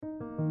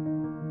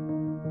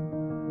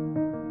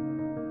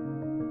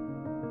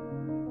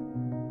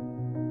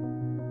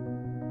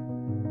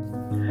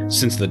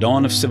Since the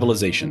dawn of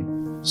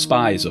civilization,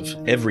 spies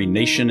of every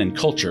nation and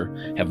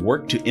culture have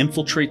worked to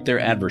infiltrate their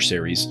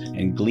adversaries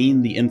and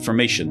glean the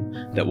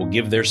information that will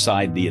give their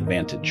side the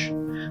advantage.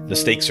 The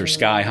stakes are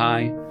sky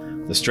high,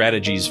 the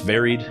strategies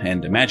varied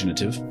and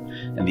imaginative,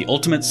 and the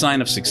ultimate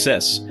sign of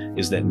success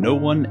is that no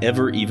one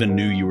ever even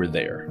knew you were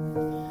there.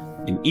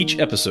 In each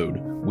episode,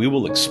 we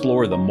will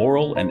explore the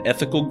moral and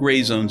ethical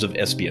gray zones of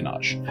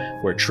espionage,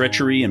 where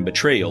treachery and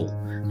betrayal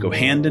go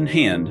hand in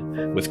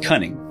hand with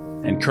cunning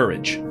and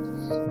courage.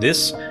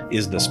 This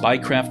is the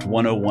Spycraft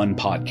 101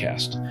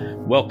 podcast.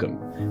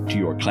 Welcome to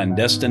your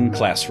clandestine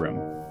classroom.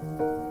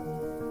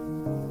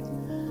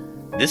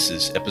 This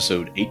is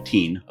episode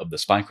 18 of the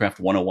Spycraft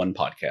 101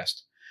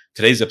 podcast.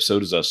 Today's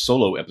episode is a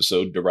solo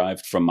episode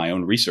derived from my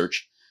own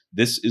research.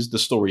 This is the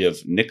story of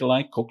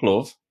Nikolai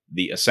Koklov,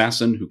 the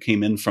assassin who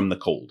came in from the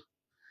cold.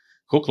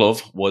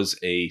 Koklov was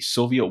a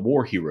Soviet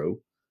war hero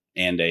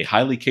and a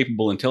highly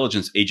capable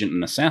intelligence agent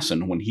and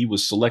assassin when he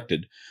was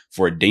selected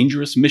for a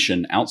dangerous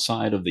mission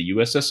outside of the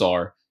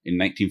USSR in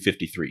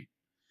 1953.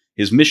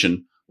 His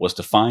mission was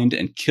to find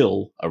and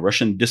kill a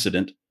Russian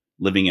dissident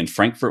living in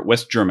Frankfurt,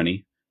 West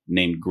Germany,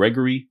 named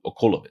Gregory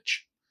Okolovich.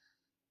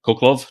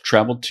 Koklov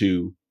traveled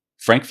to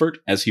Frankfurt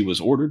as he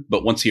was ordered,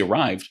 but once he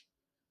arrived,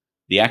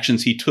 the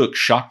actions he took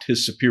shocked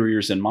his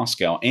superiors in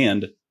Moscow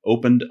and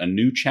opened a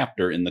new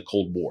chapter in the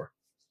Cold War.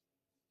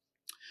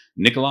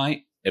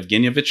 Nikolai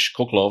Evgenyevich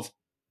Koklov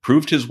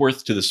proved his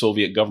worth to the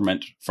Soviet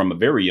government from a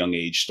very young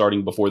age,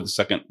 starting before the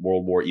Second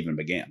World War even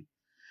began.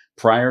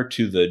 Prior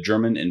to the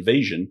German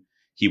invasion,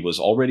 he was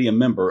already a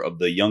member of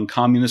the Young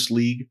Communist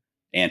League,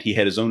 and he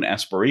had his own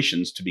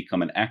aspirations to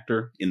become an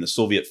actor in the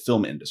Soviet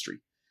film industry.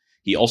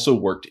 He also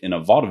worked in a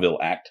vaudeville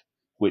act,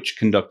 which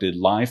conducted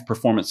live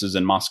performances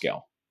in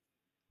Moscow.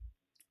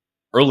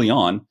 Early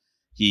on,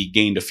 he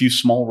gained a few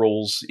small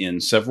roles in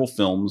several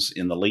films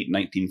in the late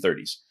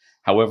 1930s.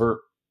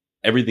 However,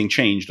 everything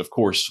changed, of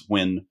course,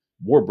 when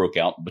war broke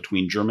out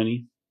between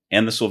Germany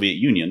and the Soviet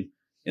Union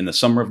in the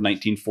summer of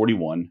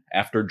 1941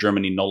 after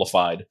Germany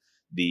nullified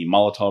the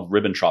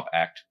Molotov-Ribbentrop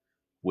Act,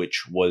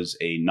 which was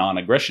a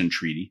non-aggression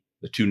treaty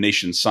the two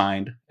nations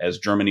signed as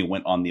Germany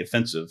went on the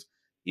offensive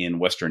in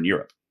Western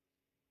Europe.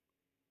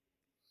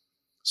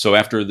 So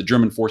after the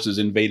German forces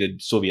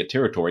invaded Soviet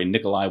territory,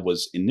 Nikolai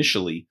was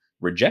initially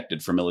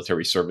rejected for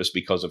military service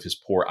because of his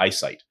poor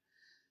eyesight.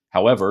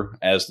 However,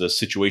 as the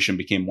situation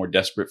became more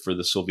desperate for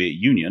the Soviet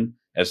Union,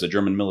 as the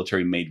German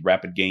military made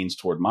rapid gains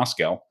toward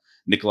Moscow,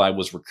 Nikolai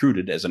was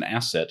recruited as an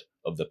asset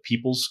of the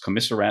People's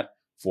Commissariat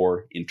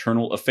for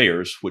Internal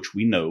Affairs, which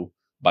we know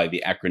by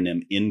the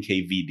acronym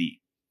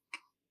NKVD.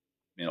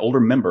 An older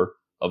member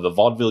of the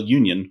Vaudeville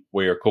Union,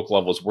 where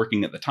Koklov was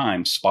working at the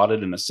time,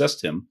 spotted and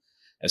assessed him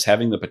as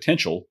having the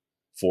potential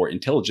for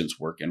intelligence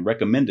work and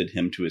recommended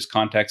him to his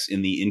contacts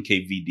in the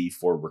NKVD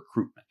for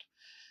recruitment.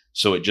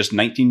 So at just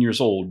 19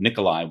 years old,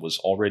 Nikolai was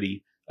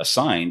already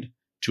assigned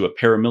to a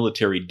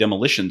paramilitary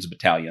demolitions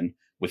battalion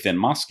within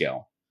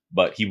Moscow,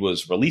 but he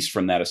was released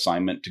from that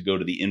assignment to go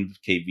to the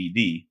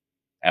NKVD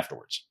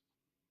afterwards.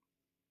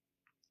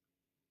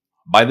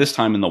 By this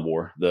time in the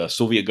war, the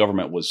Soviet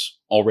government was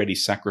already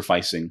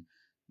sacrificing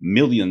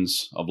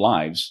millions of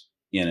lives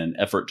in an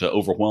effort to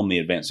overwhelm the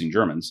advancing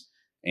Germans,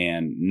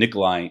 and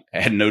Nikolai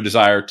had no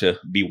desire to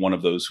be one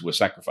of those who was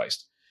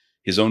sacrificed.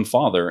 His own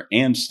father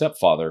and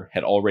stepfather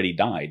had already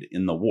died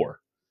in the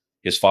war.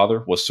 His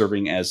father was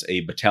serving as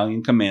a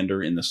battalion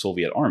commander in the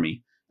Soviet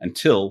army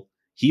until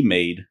he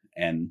made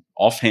an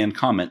offhand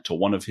comment to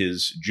one of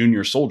his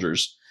junior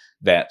soldiers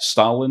that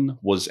Stalin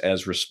was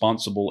as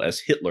responsible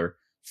as Hitler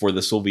for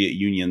the Soviet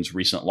Union's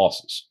recent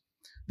losses.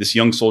 This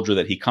young soldier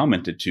that he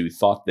commented to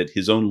thought that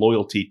his own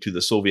loyalty to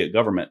the Soviet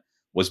government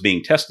was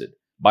being tested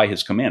by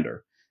his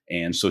commander,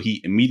 and so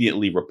he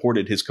immediately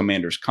reported his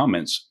commander's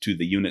comments to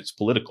the unit's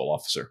political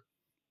officer.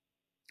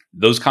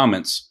 Those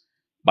comments,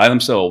 by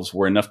themselves,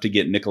 were enough to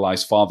get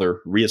Nikolai's father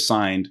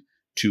reassigned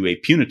to a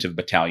punitive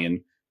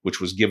battalion, which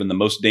was given the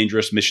most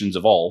dangerous missions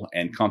of all,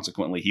 and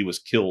consequently he was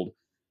killed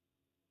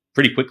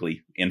pretty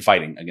quickly in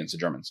fighting against the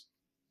Germans.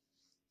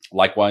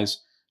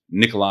 Likewise,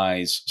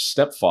 Nikolai's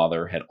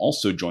stepfather had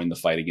also joined the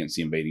fight against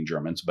the invading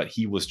Germans, but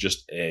he was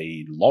just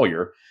a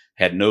lawyer,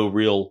 had no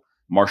real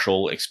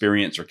martial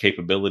experience or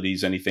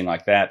capabilities, anything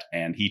like that,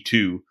 and he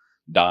too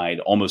died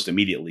almost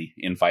immediately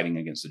in fighting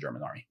against the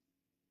German army.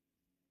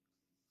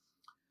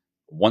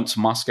 Once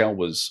Moscow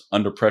was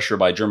under pressure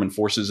by German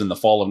forces in the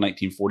fall of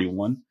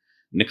 1941,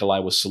 Nikolai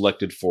was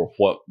selected for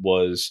what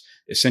was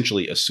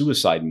essentially a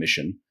suicide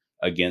mission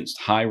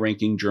against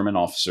high-ranking German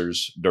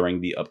officers during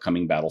the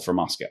upcoming battle for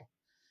Moscow.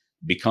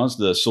 Because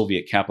the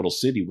Soviet capital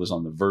city was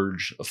on the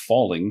verge of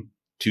falling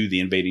to the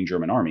invading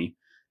German army,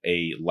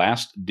 a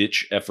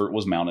last-ditch effort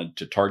was mounted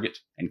to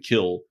target and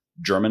kill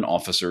German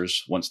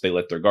officers once they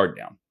let their guard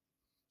down.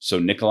 So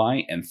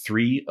Nikolai and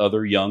 3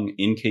 other young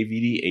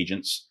NKVD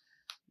agents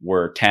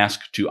were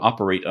tasked to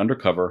operate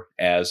undercover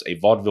as a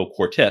vaudeville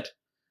quartet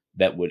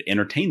that would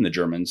entertain the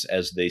Germans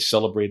as they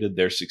celebrated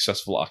their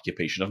successful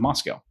occupation of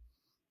Moscow.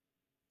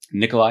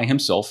 Nikolai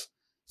himself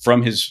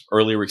From his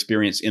earlier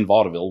experience in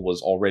vaudeville,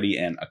 was already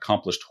an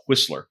accomplished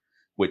whistler,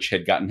 which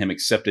had gotten him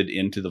accepted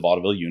into the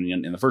Vaudeville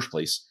Union in the first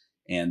place,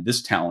 and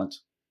this talent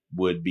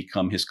would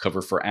become his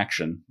cover for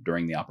action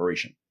during the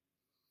operation.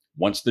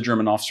 Once the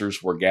German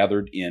officers were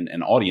gathered in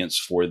an audience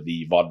for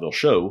the vaudeville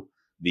show,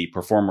 the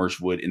performers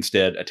would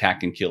instead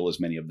attack and kill as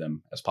many of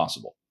them as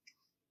possible.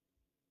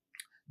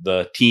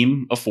 The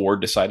team of four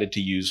decided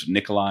to use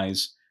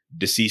Nikolai's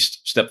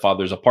deceased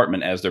stepfather's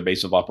apartment as their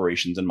base of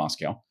operations in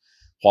Moscow.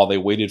 While they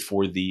waited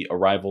for the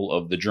arrival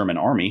of the German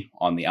army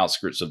on the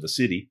outskirts of the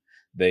city,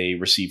 they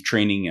received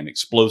training in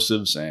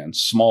explosives and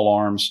small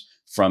arms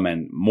from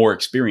a more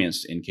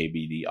experienced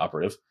NKVD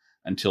operative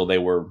until they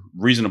were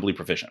reasonably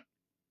proficient.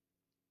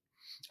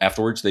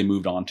 Afterwards, they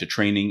moved on to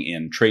training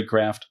in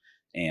tradecraft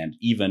and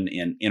even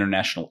in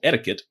international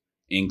etiquette,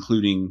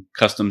 including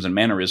customs and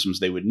mannerisms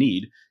they would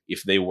need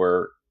if they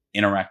were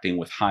interacting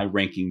with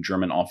high-ranking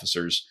German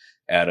officers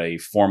at a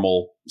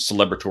formal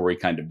celebratory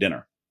kind of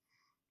dinner.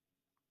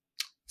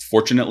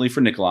 Fortunately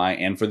for Nikolai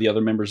and for the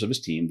other members of his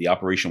team, the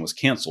operation was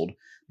canceled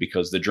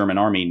because the German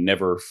army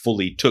never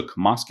fully took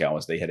Moscow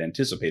as they had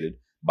anticipated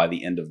by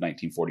the end of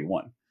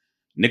 1941.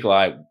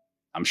 Nikolai,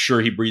 I'm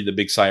sure he breathed a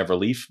big sigh of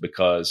relief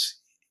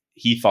because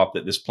he thought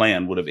that this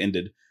plan would have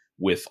ended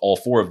with all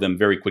four of them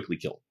very quickly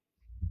killed.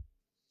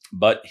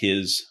 But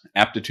his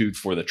aptitude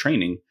for the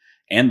training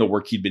and the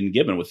work he'd been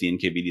given with the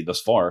NKVD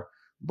thus far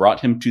brought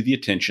him to the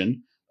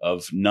attention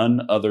of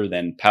none other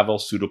than Pavel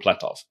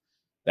Sudoplatov.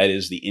 That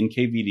is the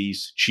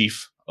NKVD's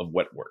chief of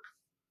wet work.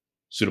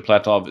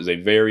 Sudoplatov is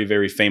a very,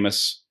 very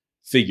famous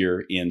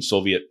figure in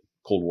Soviet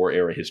Cold War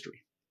era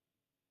history.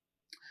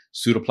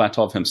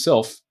 Sudoplatov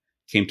himself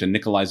came to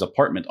Nikolai's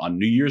apartment on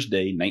New Year's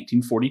Day,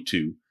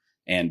 1942,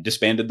 and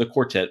disbanded the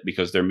quartet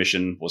because their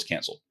mission was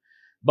canceled.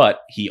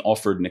 But he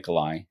offered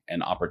Nikolai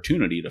an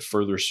opportunity to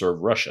further serve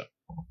Russia,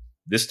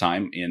 this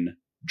time in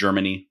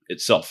Germany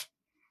itself.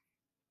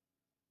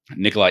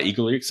 Nikolai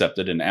eagerly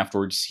accepted, and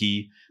afterwards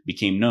he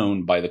became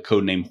known by the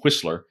codename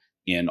Whistler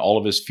in all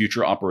of his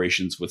future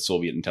operations with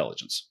Soviet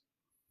intelligence.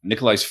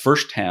 Nikolai's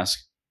first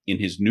task in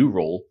his new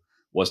role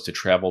was to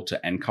travel to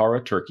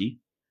Ankara, Turkey,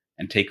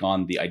 and take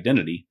on the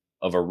identity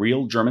of a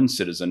real German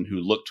citizen who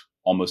looked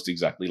almost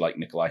exactly like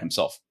Nikolai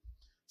himself.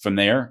 From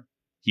there,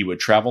 he would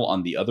travel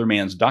on the other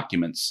man's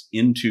documents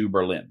into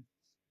Berlin.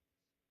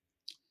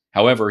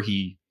 However,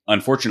 he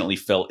unfortunately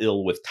fell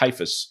ill with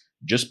typhus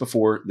just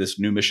before this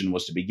new mission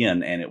was to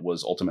begin, and it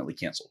was ultimately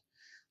canceled.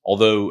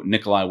 Although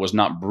Nikolai was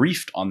not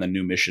briefed on the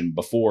new mission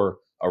before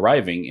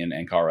arriving in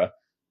Ankara,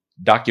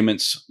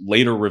 documents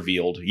later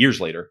revealed, years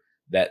later,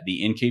 that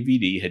the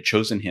NKVD had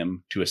chosen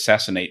him to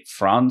assassinate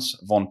Franz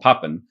von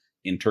Papen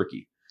in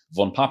Turkey.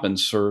 Von Papen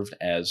served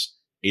as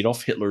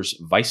Adolf Hitler's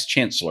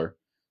vice-chancellor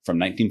from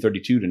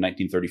 1932 to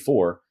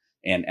 1934,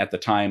 and at the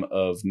time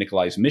of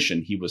Nikolai's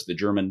mission, he was the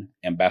German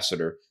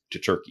ambassador to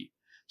Turkey.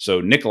 So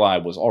Nikolai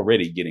was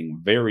already getting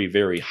very,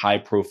 very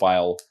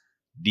high-profile,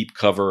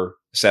 deep-cover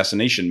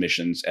assassination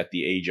missions at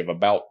the age of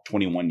about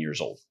 21 years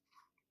old.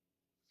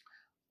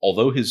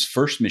 Although his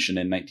first mission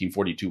in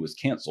 1942 was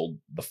canceled,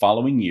 the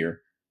following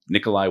year,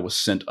 Nikolai was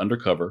sent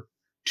undercover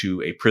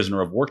to a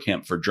prisoner of war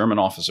camp for German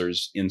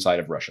officers inside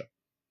of Russia.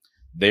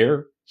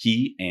 There,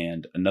 he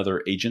and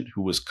another agent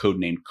who was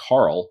codenamed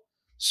Karl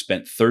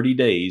spent 30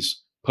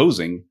 days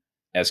posing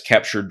as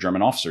captured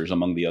German officers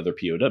among the other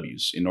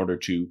POWs in order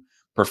to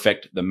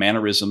perfect the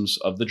mannerisms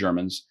of the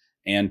Germans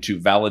and to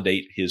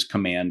validate his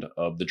command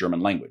of the German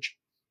language.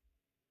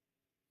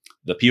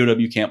 The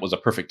POW camp was a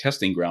perfect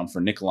testing ground for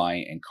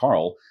Nikolai and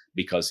Karl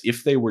because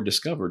if they were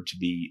discovered to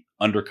be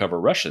undercover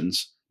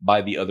Russians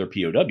by the other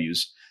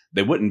POWs,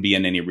 they wouldn't be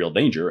in any real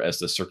danger as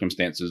the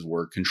circumstances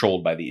were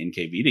controlled by the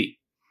NKVD.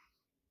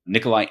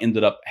 Nikolai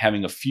ended up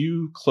having a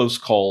few close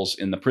calls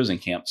in the prison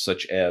camp,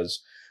 such as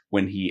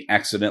when he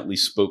accidentally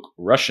spoke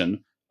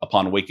Russian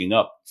upon waking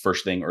up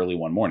first thing early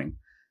one morning.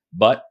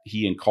 But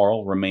he and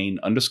Karl remained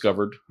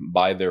undiscovered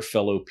by their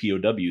fellow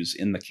POWs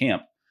in the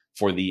camp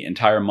for the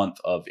entire month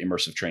of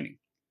immersive training.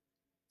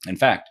 In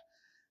fact,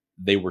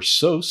 they were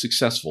so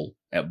successful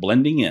at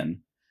blending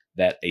in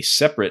that a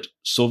separate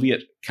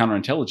Soviet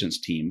counterintelligence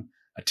team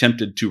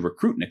attempted to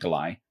recruit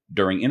Nikolai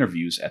during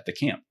interviews at the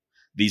camp.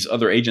 These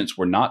other agents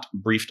were not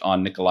briefed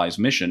on Nikolai's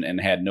mission and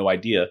had no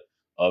idea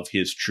of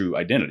his true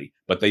identity,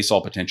 but they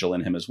saw potential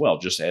in him as well,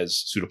 just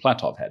as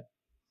Sudoplatov had.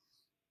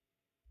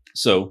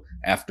 So,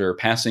 after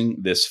passing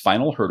this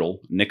final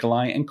hurdle,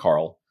 Nikolai and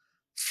Karl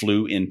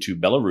flew into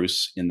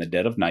Belarus in the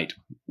dead of night,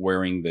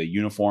 wearing the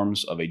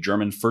uniforms of a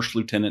German first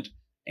lieutenant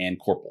and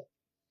corporal.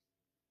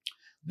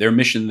 Their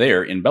mission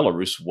there in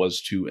Belarus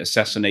was to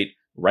assassinate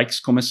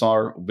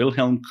Reichskommissar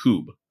Wilhelm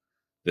Kube,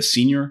 the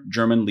senior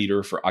German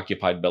leader for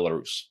occupied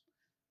Belarus.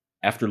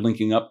 After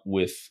linking up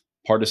with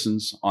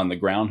partisans on the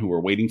ground who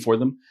were waiting for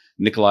them,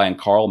 Nikolai and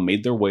Karl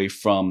made their way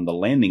from the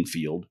landing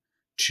field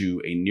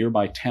to a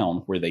nearby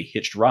town where they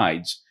hitched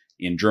rides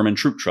in German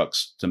troop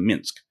trucks to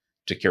Minsk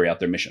to carry out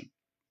their mission.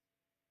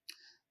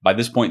 By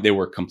this point, they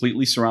were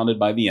completely surrounded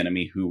by the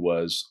enemy, who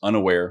was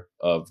unaware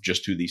of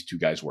just who these two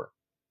guys were.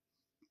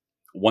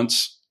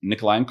 Once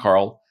Nikolai and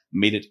Karl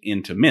made it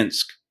into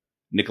Minsk,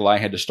 Nikolai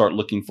had to start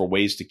looking for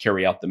ways to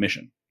carry out the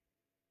mission.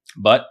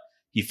 But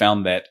he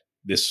found that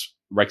this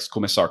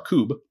Reichskommissar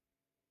Kube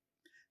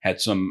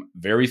had some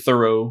very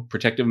thorough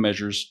protective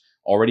measures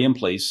already in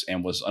place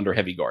and was under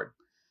heavy guard.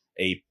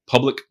 A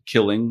public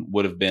killing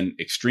would have been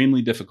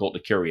extremely difficult to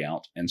carry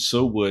out, and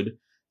so would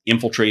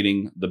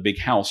infiltrating the big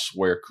house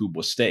where Kube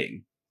was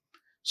staying.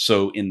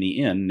 So in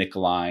the end,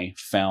 Nikolai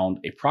found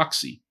a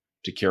proxy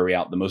to carry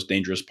out the most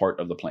dangerous part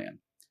of the plan.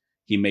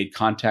 He made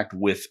contact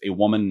with a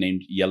woman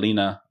named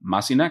Yelena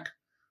Masinek,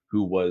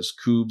 who was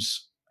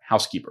Kube's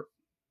housekeeper.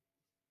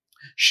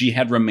 She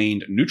had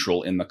remained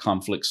neutral in the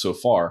conflict so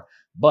far,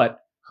 but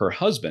her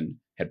husband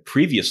had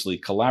previously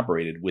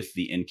collaborated with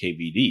the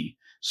NKVD,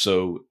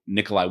 so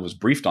Nikolai was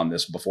briefed on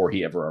this before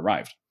he ever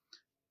arrived.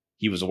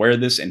 He was aware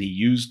of this, and he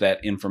used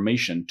that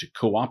information to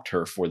co-opt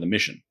her for the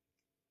mission.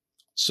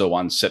 So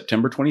on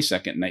September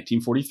 22nd,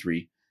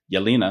 1943,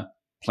 Yelena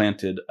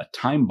planted a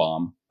time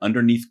bomb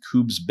underneath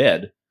Kube's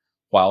bed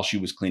while she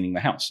was cleaning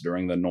the house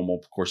during the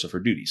normal course of her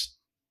duties.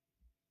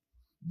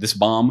 This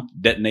bomb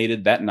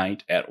detonated that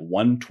night at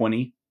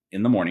 1:20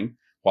 in the morning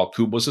while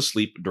Kube was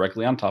asleep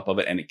directly on top of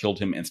it, and it killed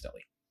him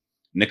instantly.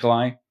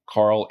 Nikolai,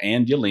 Karl,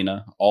 and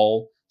Yelena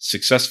all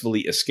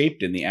successfully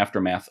escaped in the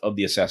aftermath of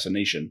the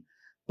assassination,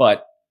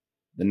 but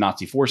the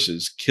Nazi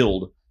forces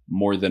killed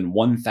more than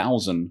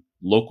 1,000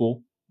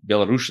 local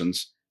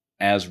Belarusians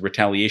as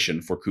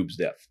retaliation for Kube's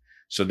death.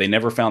 So they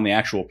never found the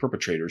actual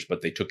perpetrators,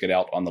 but they took it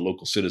out on the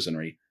local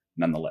citizenry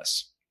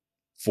nonetheless.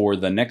 For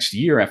the next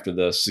year after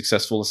the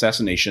successful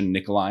assassination,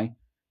 Nikolai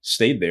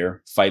stayed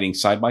there, fighting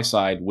side by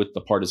side with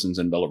the partisans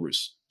in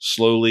Belarus,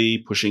 slowly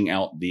pushing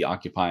out the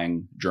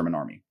occupying German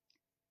army.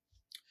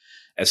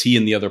 As he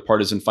and the other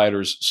partisan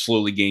fighters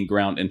slowly gained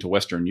ground into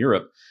Western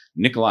Europe,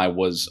 Nikolai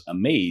was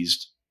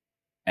amazed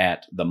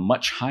at the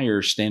much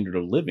higher standard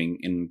of living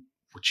in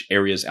which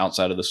areas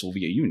outside of the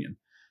Soviet Union.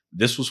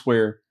 This was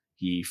where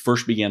he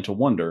first began to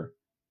wonder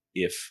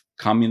if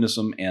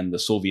communism and the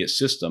Soviet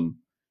system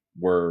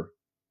were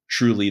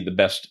truly the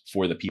best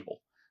for the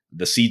people.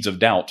 The seeds of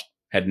doubt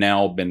had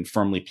now been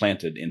firmly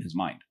planted in his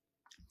mind.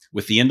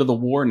 With the end of the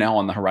war now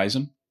on the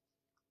horizon,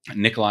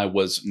 Nikolai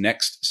was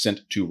next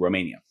sent to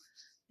Romania.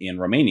 In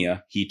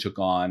Romania, he took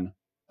on yet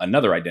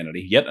another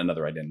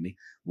identity,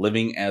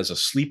 living as a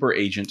sleeper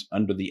agent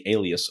under the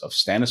alias of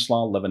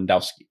Stanislaw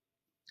Lewandowski.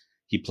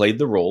 He played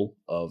the role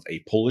of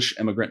a Polish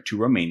immigrant to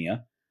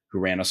Romania who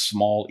ran a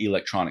small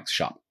electronics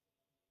shop.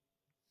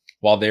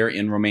 While there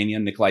in Romania,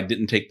 Nikolai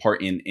didn't take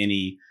part in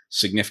any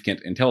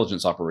significant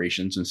intelligence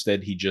operations.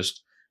 Instead, he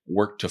just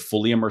worked to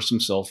fully immerse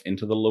himself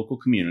into the local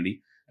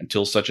community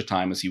until such a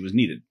time as he was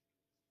needed.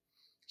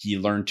 He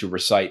learned to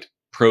recite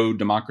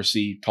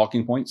pro-democracy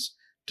talking points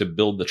to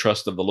build the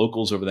trust of the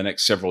locals over the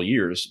next several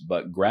years,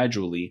 but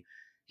gradually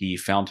he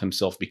found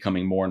himself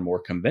becoming more and more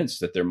convinced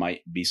that there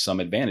might be some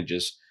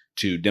advantages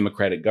to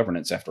democratic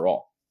governance after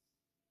all.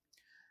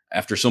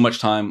 After so much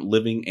time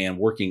living and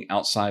working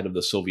outside of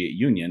the Soviet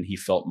Union, he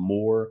felt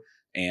more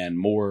and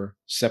more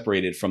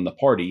separated from the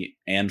party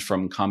and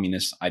from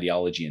communist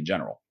ideology in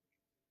general.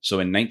 So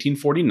in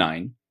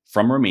 1949,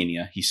 from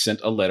Romania, he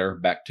sent a letter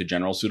back to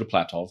General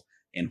Sudoplatov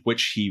in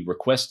which he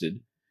requested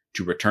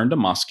to return to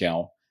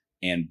Moscow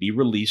and be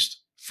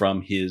released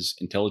from his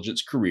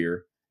intelligence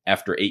career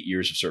after 8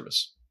 years of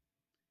service.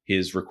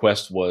 His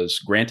request was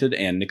granted,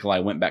 and Nikolai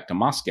went back to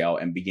Moscow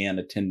and began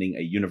attending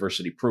a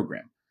university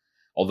program,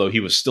 although he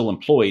was still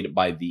employed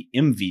by the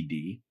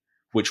MVD,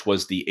 which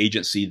was the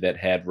agency that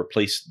had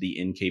replaced the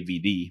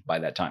NKVD by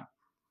that time.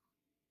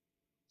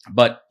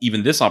 But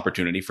even this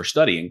opportunity for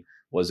studying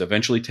was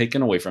eventually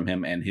taken away from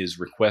him, and his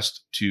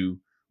request to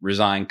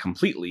resign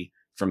completely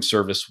from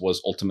service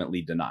was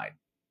ultimately denied.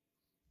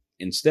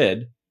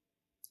 Instead,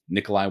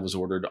 Nikolai was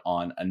ordered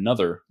on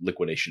another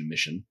liquidation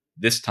mission,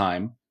 this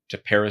time to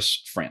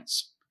Paris,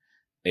 France.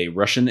 A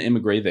Russian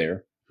immigrant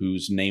there,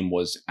 whose name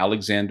was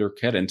Alexander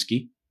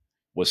Kerensky,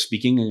 was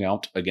speaking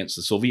out against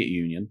the Soviet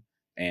Union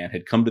and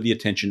had come to the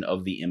attention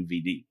of the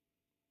MVD.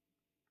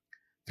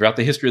 Throughout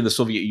the history of the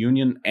Soviet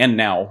Union, and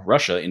now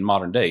Russia in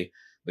modern day,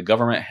 the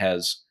government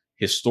has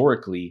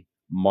historically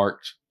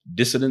marked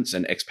dissidents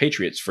and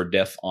expatriates for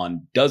death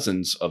on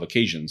dozens of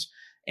occasions,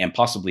 and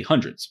possibly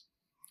hundreds.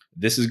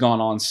 This has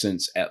gone on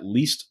since at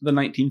least the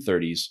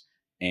 1930s,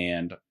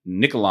 and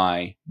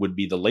Nikolai would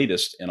be the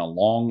latest in a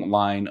long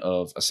line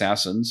of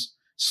assassins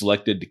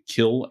selected to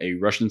kill a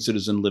Russian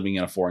citizen living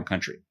in a foreign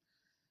country.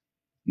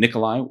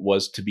 Nikolai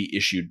was to be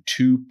issued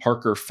 2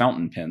 Parker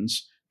fountain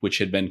pens, which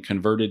had been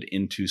converted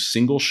into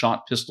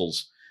single-shot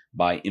pistols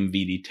by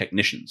MVD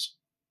technicians.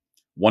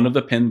 One of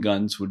the pen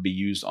guns would be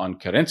used on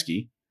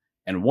Kerensky,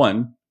 and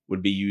one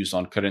would be used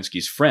on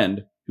Kerensky's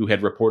friend, who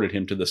had reported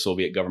him to the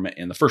Soviet government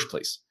in the first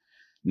place.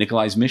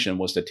 Nikolai's mission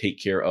was to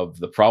take care of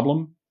the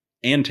problem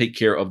and take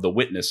care of the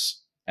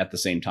witness at the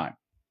same time.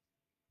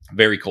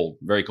 Very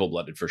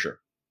cold-blooded for sure.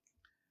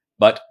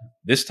 But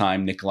this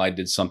time, Nikolai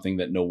did something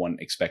that no one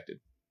expected.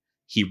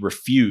 He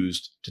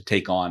refused to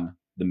take on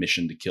the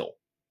mission to kill.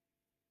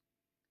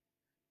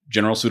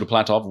 General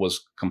Sudoplatov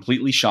was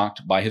completely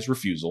shocked by his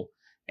refusal,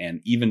 and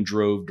even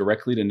drove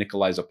directly to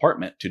Nikolai's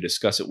apartment to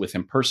discuss it with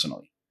him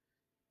personally.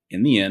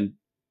 In the end,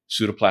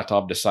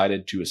 Sudoplatov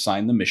decided to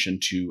assign the mission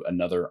to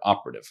another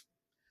operative.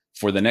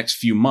 For the next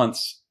few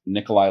months,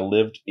 Nikolai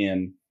lived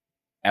in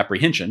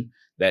apprehension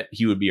that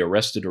he would be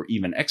arrested or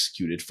even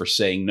executed for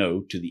saying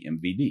no to the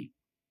MVD.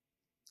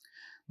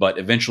 But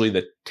eventually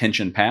the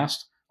tension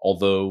passed,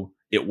 although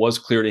it was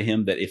clear to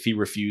him that if he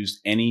refused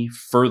any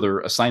further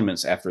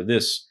assignments after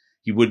this,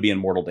 he would be in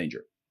mortal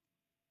danger.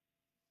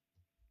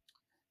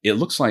 It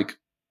looks like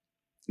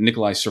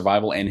Nikolai's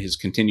survival and his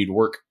continued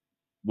work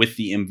with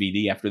the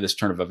MVD after this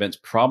turn of events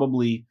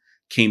probably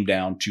came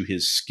down to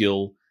his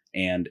skill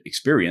and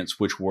experience,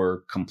 which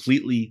were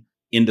completely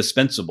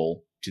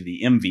indispensable to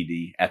the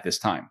MVD at this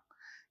time.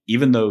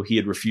 Even though he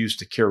had refused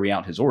to carry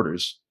out his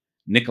orders,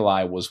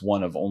 Nikolai was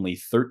one of only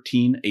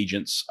 13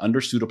 agents under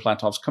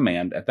Sudoplatov's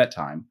command at that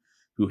time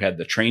who had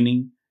the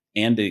training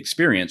and the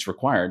experience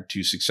required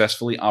to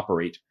successfully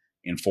operate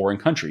in foreign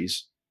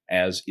countries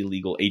as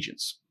illegal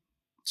agents.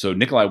 So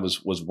Nikolai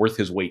was worth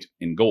his weight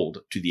in gold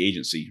to the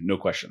agency, no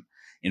question.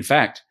 In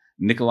fact,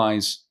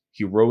 Nikolai's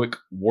heroic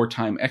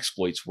wartime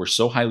exploits were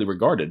so highly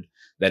regarded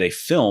that a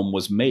film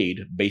was made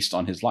based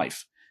on his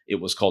life. It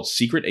was called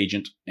Secret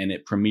Agent, and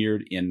it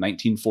premiered in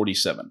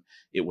 1947.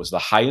 It was the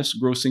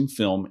highest grossing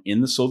film in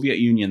the Soviet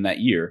Union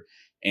that year,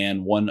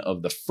 and one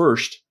of the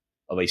first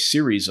of a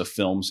series of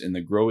films in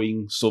the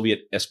growing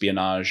Soviet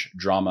espionage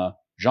drama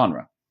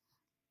genre.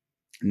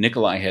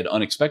 Nikolai had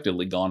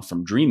unexpectedly gone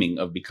from dreaming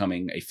of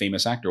becoming a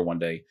famous actor one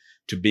day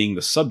to being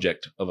the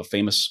subject of a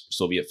famous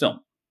Soviet film.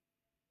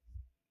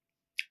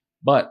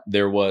 But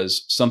there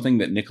was something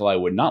that Nikolai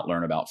would not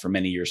learn about for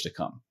many years to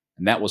come,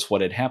 and that was what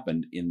had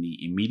happened in the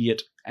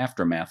immediate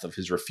aftermath of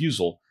his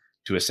refusal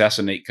to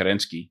assassinate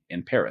Kerensky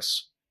in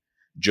Paris.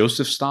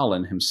 Joseph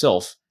Stalin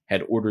himself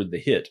had ordered the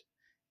hit,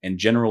 and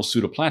General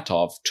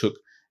Sudoplatov took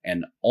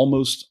an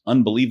almost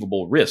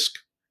unbelievable risk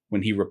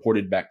when he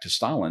reported back to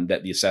Stalin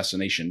that the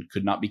assassination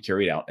could not be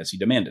carried out as he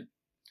demanded.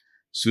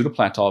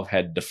 Sudoplatov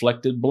had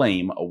deflected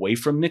blame away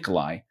from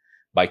Nikolai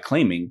by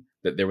claiming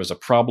that there was a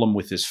problem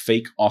with his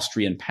fake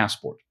Austrian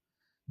passport.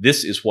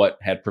 This is what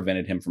had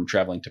prevented him from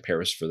traveling to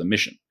Paris for the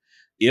mission.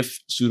 If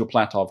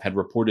Sudoplatov had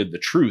reported the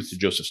truth to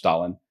Joseph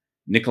Stalin,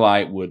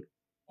 Nikolai would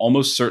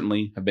almost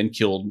certainly have been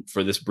killed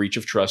for this breach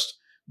of trust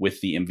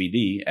with the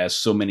MVD, as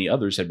so many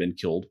others had been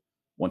killed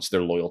once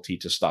their loyalty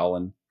to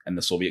Stalin and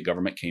the Soviet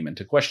government came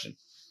into question.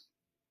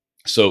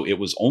 So it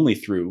was only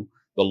through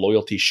the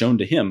loyalty shown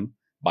to him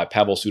by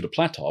Pavel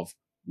Sudoplatov,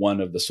 one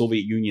of the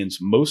Soviet Union's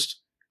most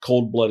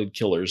cold-blooded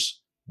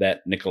killers,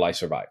 that Nikolai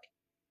survived.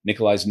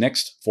 Nikolai's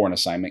next foreign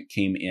assignment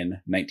came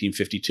in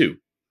 1952,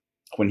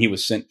 when he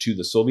was sent to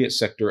the Soviet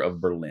sector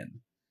of Berlin.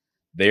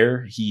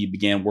 There, he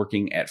began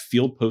working at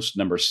Field Post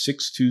number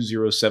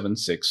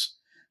 62076,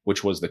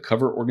 which was the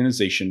cover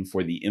organization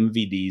for the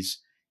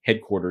MVD's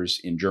headquarters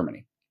in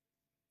Germany.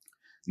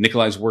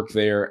 Nikolai's work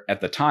there at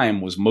the time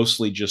was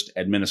mostly just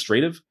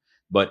administrative,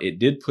 but it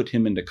did put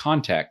him into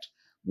contact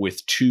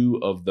with two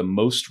of the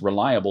most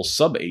reliable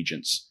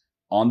sub-agents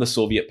on the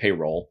Soviet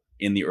payroll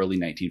in the early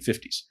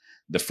 1950s.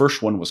 The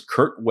first one was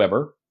Kurt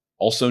Weber,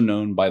 also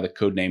known by the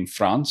codename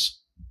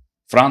Franz.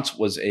 Franz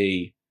was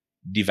a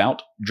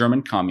devout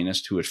German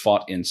communist who had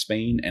fought in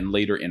Spain and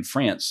later in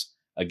France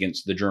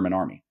against the German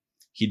army.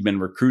 He'd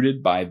been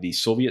recruited by the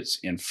Soviets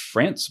in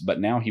France, but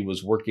now he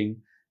was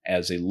working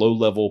as a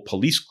low-level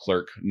police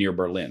clerk near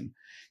Berlin.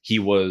 He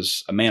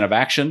was a man of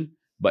action,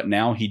 but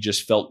now he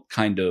just felt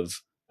kind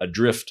of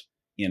adrift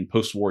in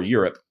post-war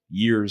Europe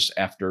years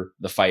after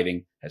the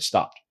fighting had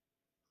stopped.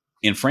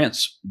 In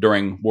France,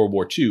 during World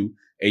War II,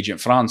 Agent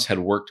Franz had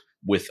worked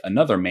with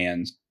another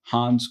man,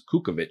 Hans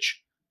Kukovich,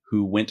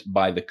 who went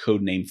by the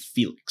codename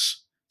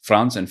Felix.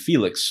 Franz and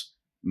Felix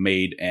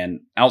made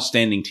an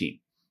outstanding team,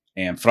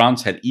 and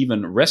Franz had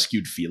even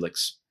rescued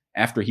Felix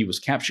after he was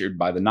captured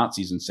by the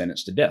Nazis and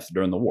sentenced to death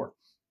during the war.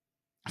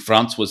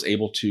 Franz was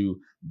able to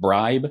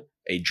bribe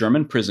a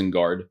German prison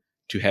guard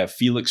to have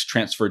Felix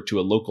transferred to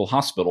a local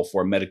hospital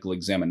for a medical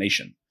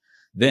examination.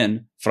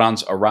 Then,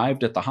 Franz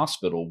arrived at the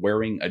hospital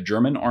wearing a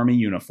German army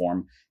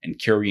uniform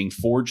and carrying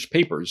forged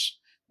papers,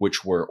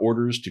 which were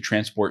orders to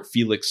transport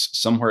Felix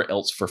somewhere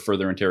else for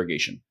further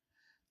interrogation.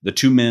 The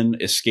two men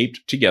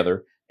escaped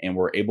together and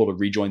were able to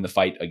rejoin the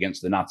fight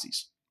against the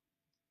Nazis.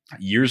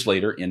 Years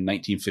later, in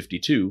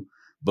 1952,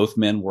 both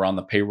men were on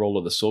the payroll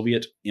of the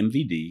Soviet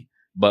MVD,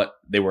 but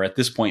they were at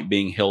this point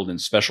being held in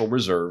special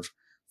reserve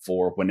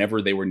for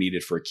whenever they were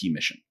needed for a key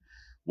mission.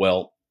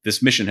 Well,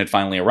 this mission had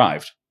finally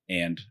arrived,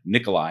 and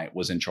Nikolai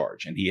was in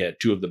charge, and he had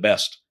two of the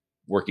best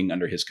working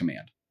under his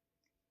command.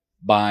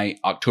 By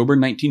October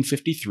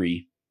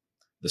 1953,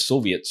 the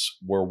Soviets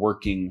were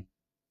working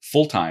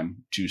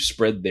full-time to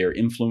spread their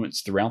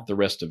influence throughout the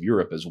rest of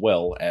Europe as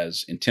well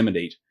as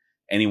intimidate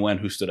anyone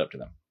who stood up to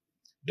them.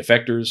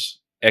 Defectors,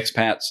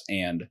 expats,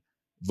 and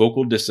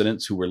vocal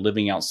dissidents who were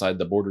living outside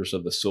the borders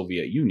of the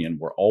Soviet Union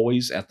were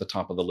always at the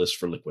top of the list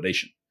for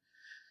liquidation.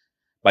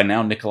 By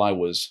now, Nikolai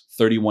was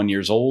 31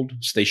 years old,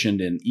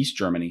 stationed in East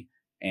Germany,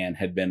 and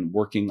had been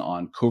working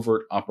on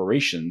covert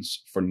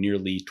operations for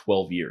nearly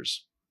 12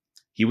 years.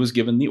 He was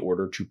given the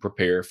order to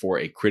prepare for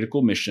a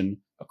critical mission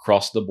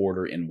across the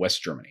border in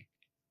West Germany.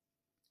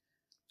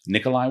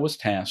 Nikolai was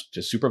tasked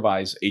to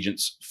supervise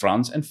agents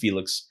Franz and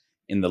Felix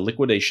in the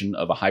liquidation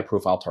of a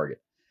high-profile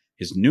target.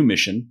 His new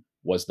mission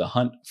was the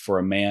hunt for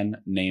a man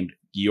named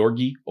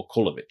Georgy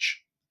Okolovich.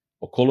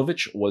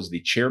 Okolovich was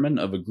the chairman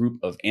of a group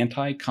of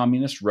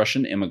anti-communist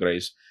Russian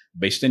emigres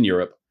based in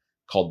Europe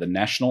called the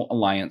National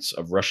Alliance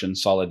of Russian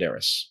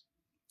Solidarists.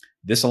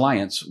 This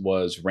alliance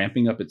was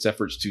ramping up its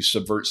efforts to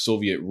subvert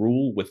Soviet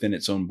rule within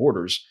its own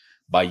borders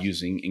by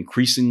using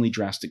increasingly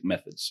drastic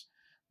methods.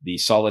 The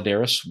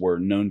Solidarists were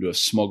known to have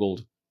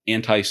smuggled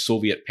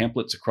anti-Soviet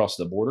pamphlets across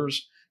the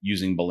borders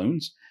using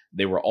balloons.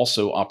 They were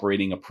also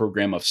operating a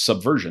program of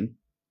subversion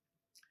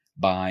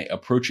by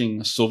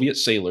approaching Soviet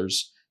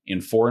sailors in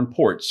foreign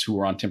ports who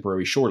were on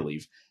temporary shore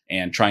leave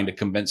and trying to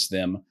convince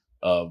them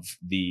of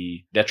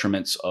the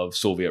detriments of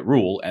Soviet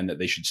rule and that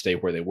they should stay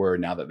where they were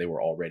now that they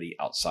were already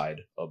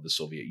outside of the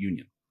Soviet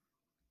Union.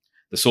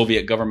 The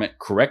Soviet government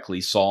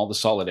correctly saw the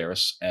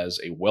Solidarists as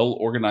a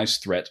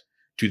well-organized threat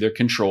to their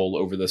control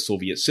over the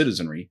Soviet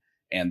citizenry,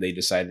 and they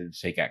decided to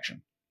take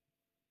action.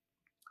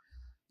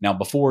 Now,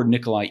 before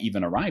Nikolai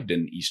even arrived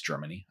in East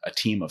Germany, a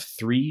team of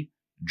 3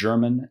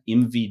 German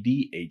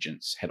MVD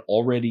agents had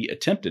already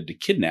attempted to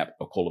kidnap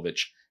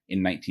Okolovich in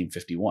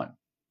 1951.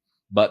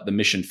 But the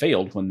mission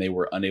failed when they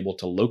were unable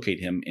to locate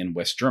him in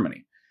West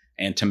Germany.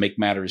 And to make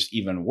matters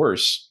even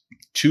worse,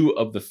 2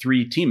 of the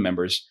 3 team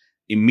members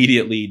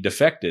immediately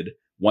defected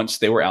once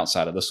they were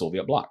outside of the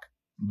Soviet bloc.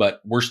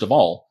 But worst of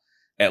all,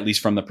 at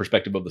least from the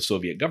perspective of the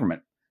Soviet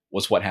government,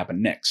 was what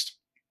happened next.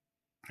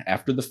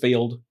 After the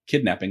failed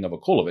kidnapping of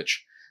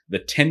Okolovich, the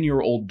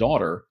 10-year-old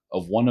daughter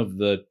of one of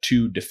the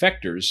 2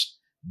 defectors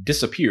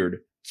disappeared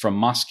from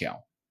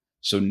Moscow.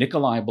 So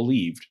Nikolai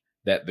believed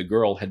that the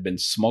girl had been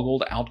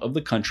smuggled out of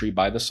the country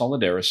by the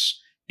Solidarists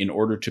in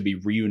order to be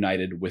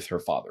reunited with her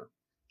father.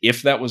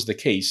 If that was the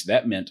case,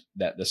 that meant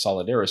that the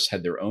Solidarists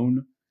had their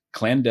own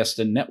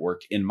clandestine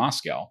network in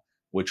Moscow,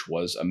 which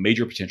was a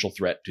major potential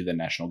threat to the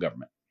national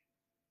government.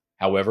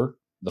 However,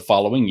 the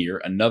following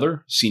year,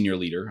 another senior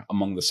leader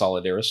among the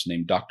Solidarists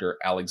named Dr.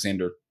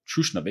 Alexander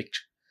Trushnevich,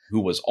 who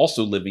was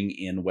also living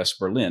in West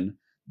Berlin,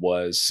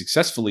 was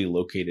successfully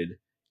located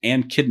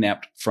and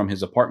kidnapped from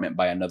his apartment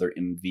by another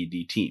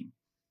MVD team.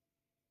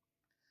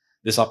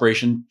 This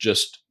operation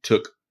just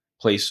took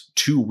place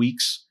 2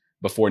 weeks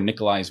before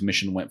Nikolai's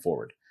mission went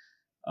forward.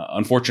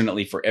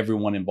 Unfortunately for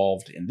everyone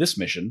involved in this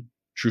mission,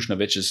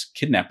 Trushnevich's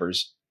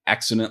kidnappers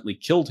accidentally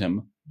killed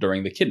him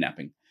during the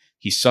kidnapping.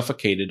 He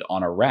suffocated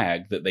on a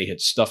rag that they had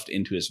stuffed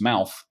into his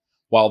mouth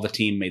while the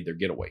team made their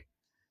getaway.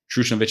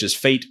 Trushnevich's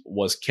fate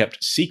was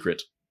kept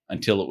secret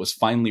until it was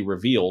finally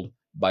revealed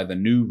by the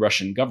new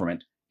Russian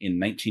government in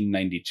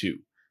 1992.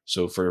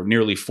 So for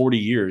nearly 40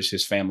 years,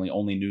 his family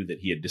only knew that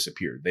he had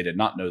disappeared. They did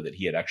not know that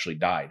he had actually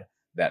died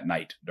that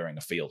night during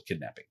a failed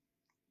kidnapping.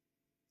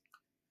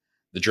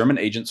 The German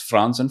agents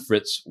Franz and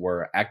Fritz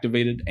were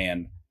activated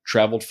and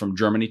traveled from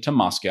Germany to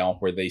Moscow,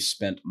 where they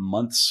spent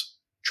months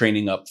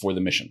training up for the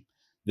mission.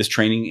 This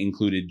training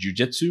included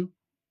jiu-jitsu,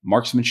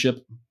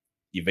 marksmanship,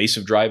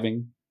 evasive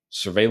driving,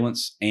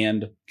 surveillance,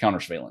 and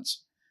countersurveillance.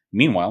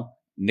 Meanwhile,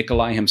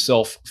 Nikolai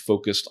himself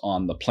focused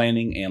on the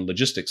planning and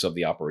logistics of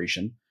the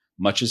operation,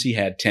 much as he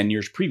had 10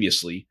 years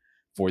previously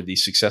for the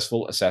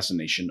successful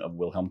assassination of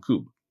Wilhelm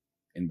Kube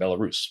in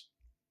Belarus.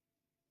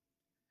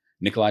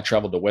 Nikolai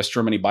traveled to West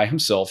Germany by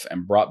himself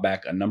and brought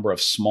back a number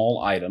of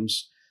small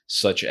items,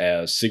 such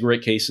as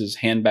cigarette cases,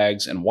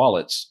 handbags, and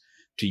wallets,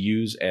 to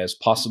use as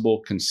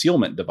possible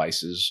concealment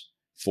devices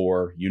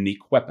for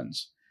unique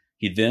weapons.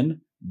 He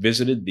then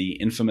visited the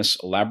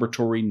infamous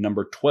Laboratory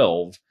Number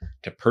 12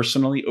 to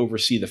personally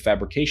oversee the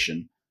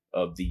fabrication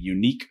of the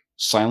unique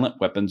silent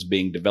weapons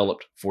being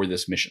developed for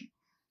this mission.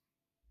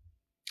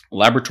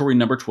 Laboratory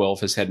Number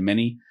 12 has had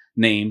many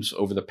names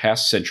over the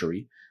past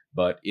century,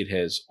 but it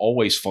has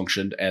always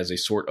functioned as a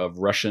sort of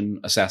Russian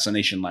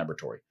assassination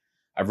laboratory.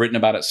 I've written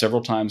about it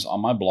several times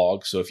on my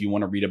blog, so if you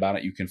want to read about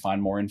it, you can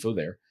find more info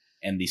there.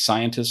 And the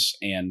scientists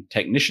and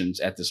technicians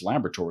at this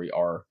laboratory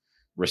are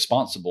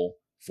responsible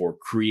for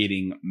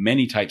creating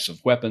many types of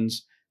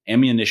weapons,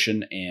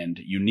 ammunition, and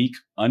unique,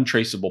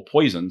 untraceable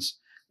poisons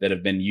that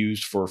have been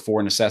used for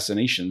foreign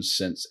assassinations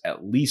since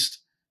at least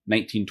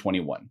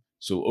 1921,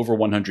 so over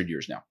 100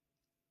 years now.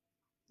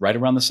 Right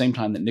around the same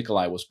time that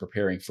Nikolai was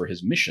preparing for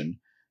his mission,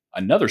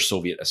 another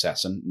Soviet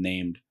assassin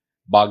named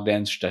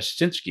Bogdan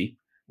Stashinsky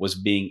was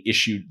being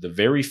issued the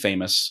very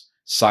famous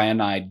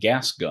cyanide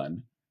gas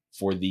gun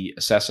for the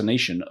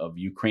assassination of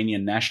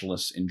Ukrainian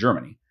nationalists in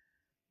Germany,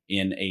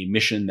 in a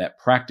mission that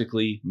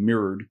practically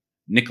mirrored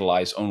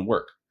Nikolai's own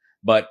work.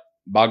 But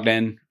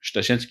Bogdan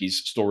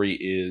Stashinsky's story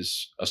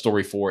is a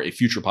story for a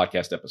future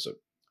podcast episode.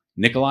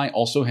 Nikolai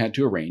also had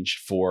to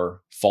arrange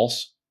for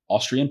false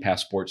Austrian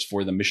passports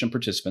for the mission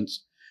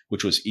participants,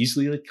 which was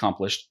easily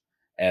accomplished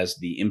as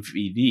the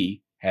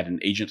MVD had an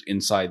agent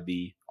inside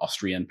the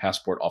Austrian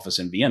passport office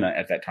in Vienna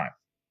at that time.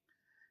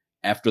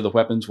 After the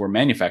weapons were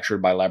manufactured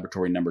by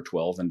Laboratory Number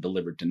 12 and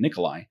delivered to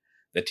Nikolai,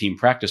 the team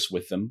practiced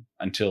with them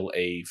until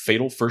a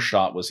fatal first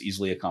shot was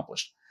easily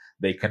accomplished.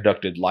 They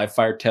conducted live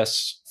fire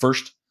tests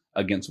first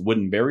against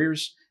wooden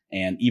barriers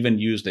and even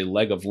used a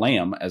leg of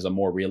lamb as a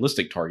more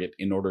realistic target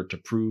in order to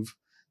prove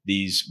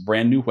these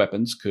brand new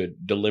weapons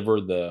could deliver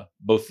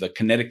both the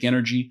kinetic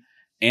energy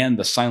and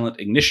the silent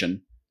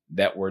ignition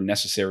that were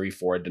necessary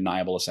for a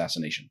deniable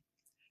assassination.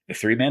 The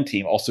three-man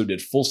team also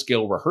did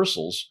full-scale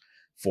rehearsals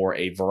for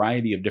a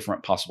variety of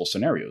different possible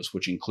scenarios,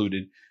 which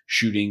included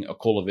shooting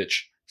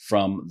Okolovich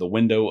from the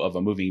window of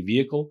a moving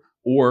vehicle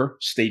or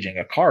staging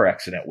a car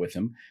accident with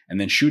him and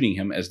then shooting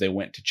him as they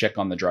went to check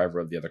on the driver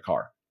of the other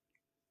car.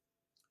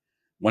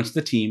 Once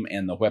the team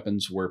and the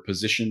weapons were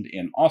positioned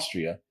in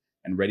Austria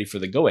and ready for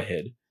the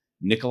go-ahead,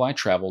 Nikolai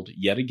traveled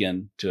yet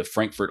again to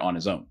Frankfurt on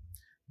his own.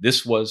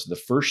 This was the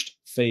first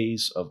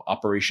phase of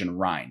Operation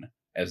Rhine,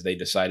 as they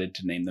decided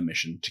to name the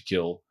mission to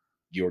kill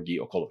Georgy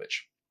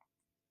Okolovich.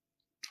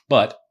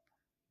 But,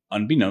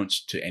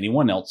 unbeknownst to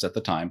anyone else at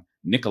the time,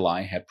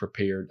 Nikolai had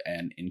prepared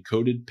an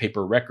encoded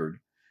paper record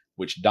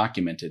which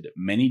documented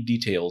many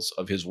details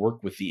of his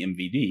work with the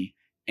MVD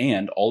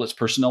and all its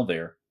personnel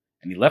there,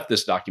 and he left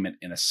this document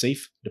in a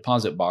safe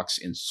deposit box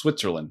in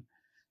Switzerland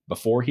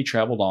before he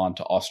traveled on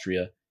to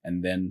Austria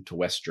and then to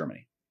West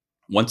Germany.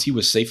 Once he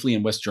was safely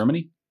in West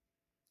Germany,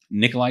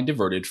 Nikolai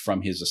diverted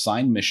from his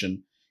assigned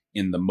mission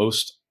in the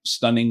most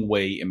stunning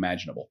way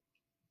imaginable.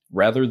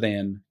 Rather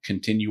than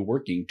continue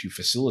working to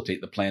facilitate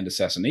the planned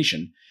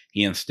assassination,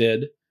 he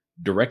instead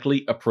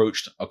directly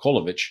approached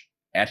Okolovich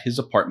at his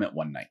apartment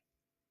one night.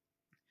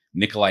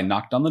 Nikolai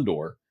knocked on the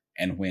door,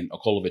 and when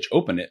Okolovich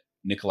opened it,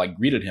 Nikolai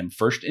greeted him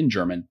first in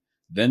German,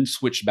 then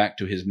switched back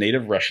to his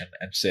native Russian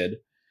and said,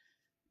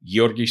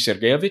 "Georgy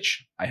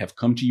Sergeyevich, I have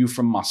come to you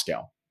from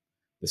Moscow.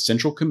 The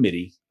Central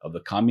Committee of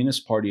the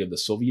Communist Party of the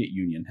Soviet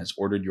Union has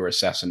ordered your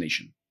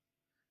assassination.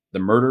 The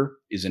murder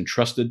is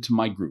entrusted to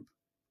my group.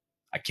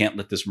 I can't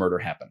let this murder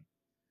happen."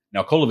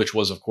 Now, Okolovich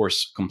was, of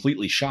course,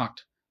 completely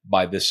shocked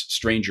by this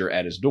stranger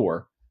at his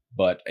door,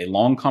 but a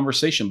long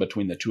conversation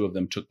between the two of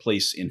them took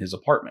place in his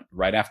apartment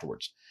right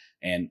afterwards,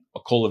 and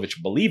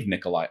Okolovich believed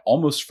Nikolai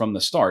almost from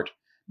the start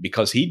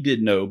because he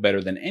did know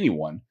better than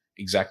anyone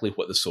exactly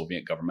what the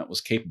Soviet government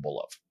was capable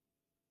of.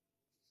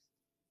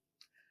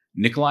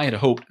 Nikolai had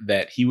hoped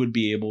that he would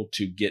be able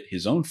to get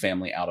his own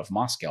family out of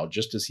Moscow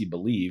just as he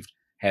believed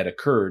had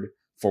occurred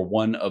for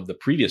one of the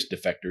previous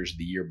defectors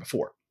the year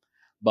before.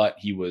 But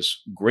he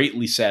was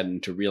greatly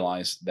saddened to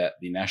realize that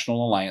the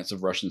National Alliance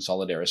of Russian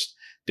Solidarists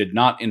did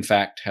not, in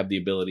fact, have the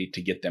ability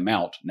to get them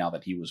out now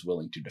that he was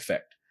willing to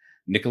defect.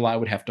 Nikolai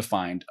would have to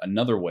find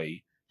another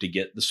way to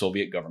get the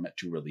Soviet government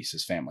to release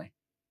his family.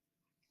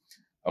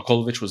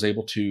 Okolovich was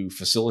able to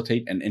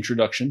facilitate an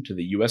introduction to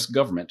the U.S.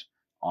 government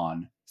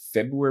on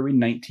February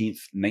 19,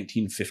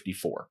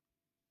 1954.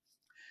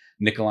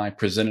 Nikolai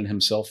presented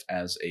himself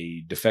as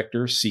a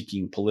defector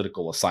seeking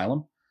political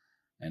asylum,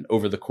 and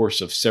over the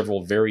course of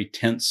several very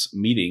tense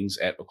meetings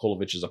at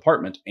Okolovich's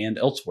apartment and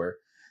elsewhere,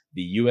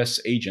 the U.S.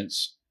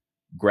 agents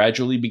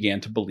gradually began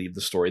to believe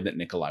the story that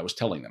Nikolai was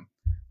telling them.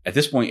 At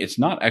this point, it's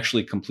not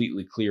actually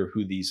completely clear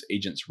who these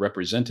agents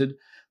represented,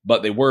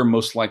 but they were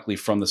most likely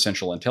from the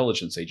Central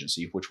Intelligence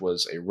Agency, which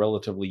was a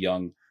relatively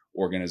young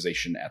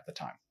organization at the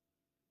time.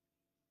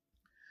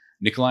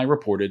 Nikolai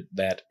reported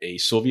that a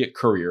Soviet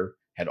courier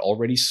had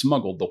already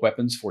smuggled the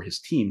weapons for his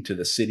team to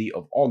the city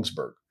of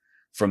Augsburg.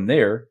 From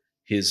there,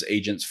 his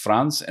agents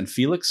Franz and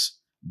Felix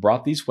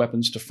brought these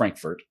weapons to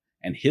Frankfurt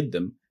and hid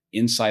them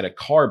inside a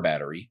car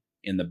battery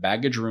in the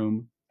baggage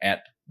room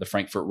at the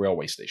Frankfurt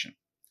railway station.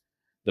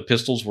 The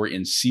pistols were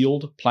in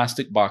sealed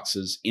plastic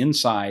boxes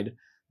inside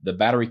the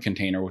battery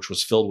container, which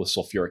was filled with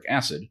sulfuric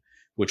acid,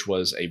 which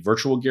was a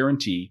virtual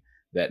guarantee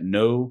that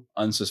no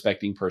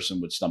unsuspecting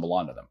person would stumble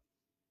onto them.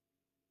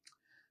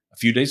 A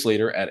few days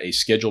later, at a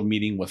scheduled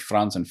meeting with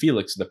Franz and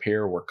Felix, the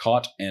pair were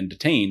caught and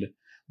detained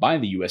by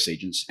the U.S.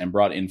 agents and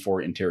brought in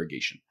for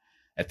interrogation.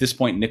 At this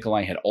point,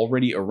 Nikolai had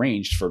already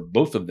arranged for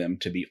both of them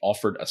to be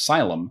offered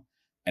asylum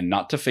and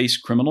not to face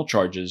criminal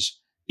charges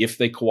if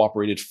they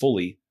cooperated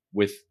fully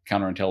with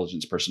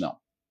counterintelligence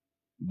personnel.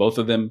 Both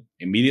of them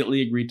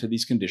immediately agreed to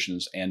these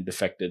conditions and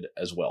defected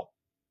as well.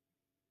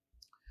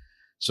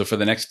 So for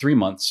the next 3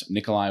 months,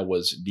 Nikolai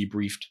was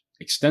debriefed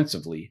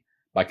extensively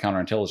by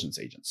counterintelligence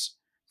agents.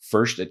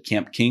 First at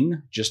Camp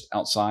King, just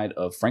outside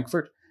of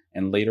Frankfurt,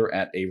 and later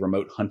at a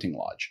remote hunting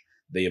lodge.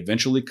 They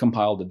eventually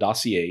compiled a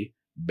dossier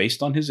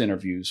based on his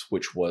interviews,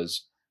 which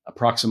was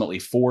approximately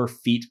 4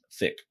 feet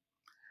thick.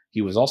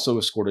 He was also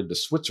escorted to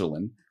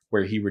Switzerland,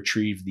 where he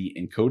retrieved the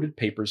encoded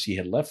papers he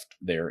had left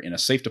there in a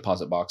safe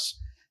deposit box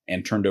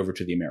and turned over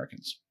to the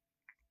Americans.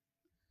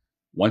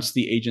 Once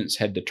the agents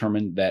had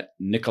determined that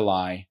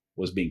Nikolai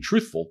was being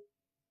truthful,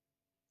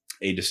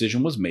 a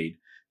decision was made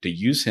to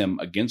use him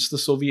against the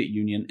Soviet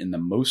Union in the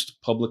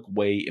most public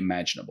way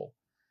imaginable.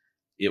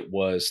 It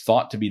was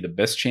thought to be the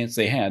best chance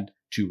they had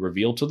to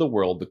reveal to the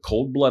world the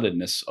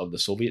cold-bloodedness of the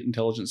Soviet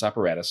intelligence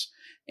apparatus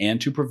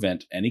and to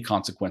prevent any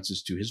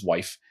consequences to his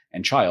wife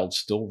and child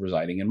still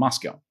residing in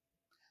Moscow.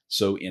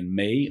 So in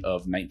May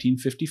of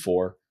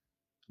 1954,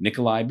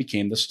 Nikolai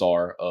became the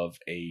star of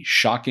a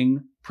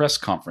shocking press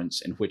conference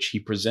in which he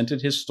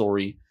presented his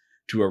story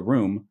to a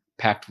room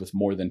packed with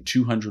more than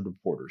 200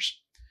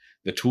 reporters.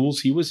 The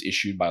tools he was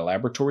issued by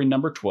Laboratory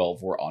Number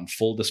 12 were on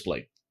full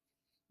display.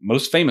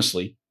 Most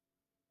famously,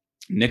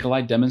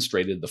 Nikolai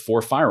demonstrated the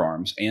 4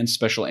 firearms and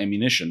special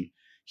ammunition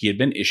he had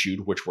been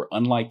issued, which were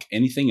unlike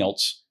anything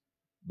else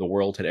the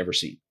world had ever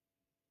seen.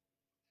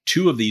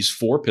 2 of these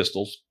 4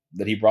 pistols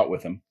that he brought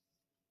with him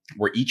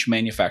were each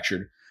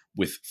manufactured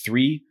with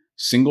 3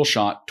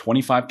 single-shot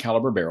 25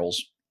 caliber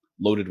barrels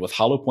loaded with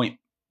hollow point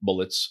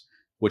bullets,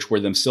 which were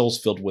themselves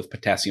filled with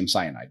potassium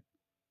cyanide.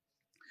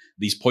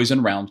 These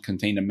poison rounds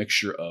contained a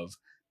mixture of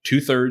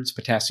 2/3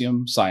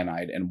 potassium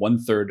cyanide and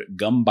 1/3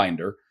 gum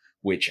binder,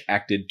 which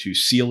acted to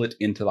seal it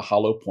into the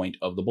hollow point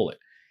of the bullet.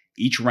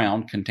 Each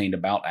round contained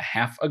about a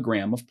half a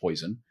gram of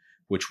poison,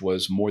 which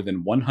was more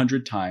than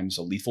 100 times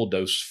a lethal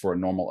dose for a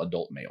normal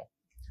adult male.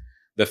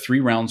 The 3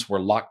 rounds were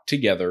locked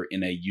together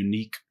in a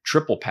unique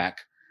triple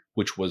pack,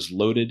 which was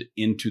loaded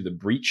into the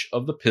breech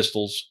of the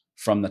pistols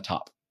from the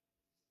top.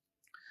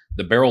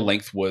 The barrel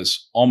length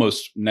was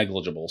almost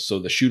negligible, so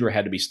the shooter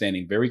had to be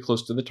standing very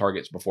close to the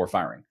targets before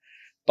firing.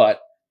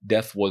 But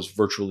death was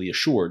virtually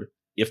assured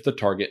if the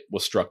target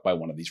was struck by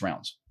one of these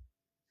rounds.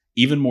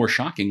 Even more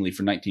shockingly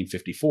for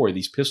 1954,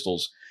 these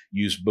pistols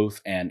used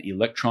both an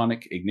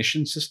electronic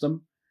ignition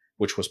system,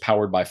 which was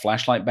powered by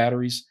flashlight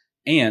batteries,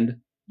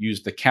 and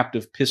used the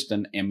captive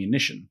piston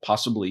ammunition,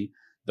 possibly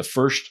the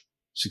first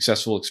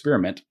successful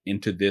experiment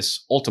into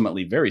this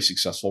ultimately very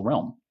successful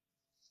realm.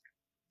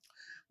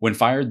 When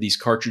fired, these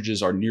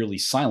cartridges are nearly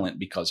silent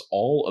because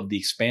all of the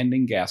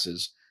expanding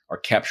gases are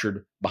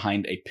captured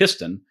behind a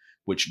piston,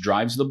 which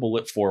drives the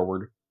bullet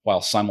forward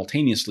while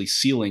simultaneously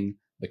sealing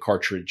the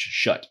cartridge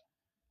shut.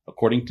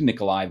 According to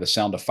Nikolai, the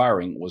sound of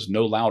firing was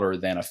no louder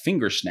than a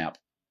finger snap,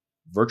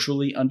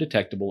 virtually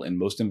undetectable in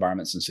most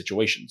environments and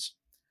situations.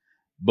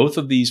 Both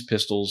of these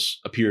pistols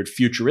appeared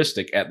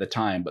futuristic at the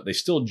time, but they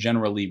still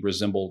generally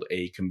resembled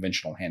a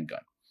conventional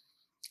handgun.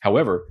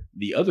 However,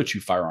 the other 2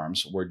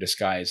 firearms were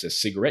disguised as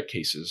cigarette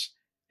cases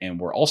and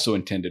were also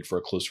intended for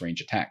a close-range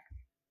attack.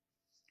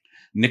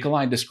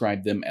 Nikolai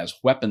described them as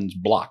weapons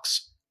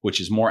blocks, which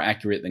is more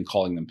accurate than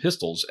calling them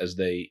pistols, as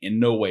they in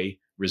no way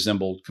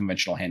resembled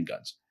conventional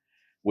handguns.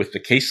 With the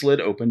case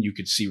lid open, you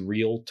could see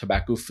real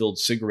tobacco-filled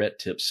cigarette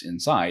tips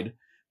inside,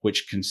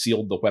 which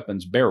concealed the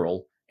weapon's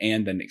barrel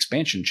and an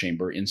expansion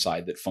chamber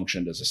inside that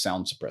functioned as a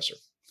sound suppressor.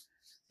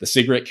 The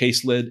cigarette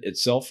case lid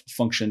itself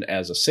functioned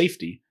as a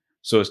safety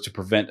so as to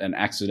prevent an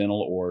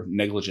accidental or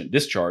negligent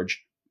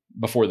discharge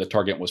before the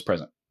target was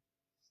present.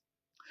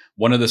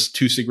 One of the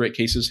 2 cigarette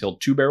cases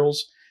held 2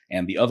 barrels,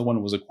 and the other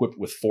one was equipped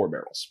with 4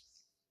 barrels.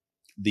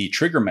 The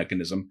trigger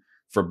mechanism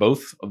for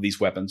both of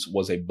these weapons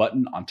was a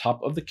button on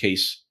top of the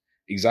case,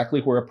 exactly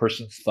where a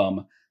person's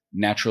thumb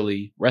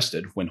naturally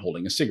rested when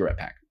holding a cigarette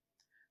pack.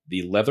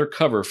 The leather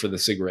cover for the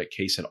cigarette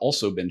case had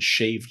also been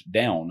shaved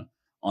down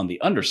on the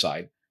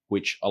underside,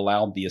 which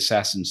allowed the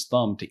assassin's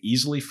thumb to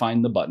easily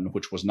find the button,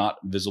 which was not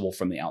visible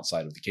from the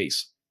outside of the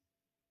case.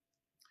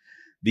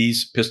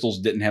 These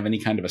pistols didn't have any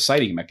kind of a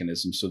sighting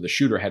mechanism, so the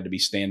shooter had to be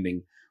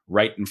standing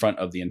right in front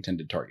of the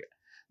intended target.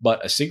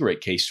 But a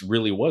cigarette case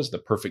really was the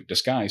perfect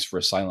disguise for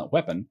a silent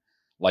weapon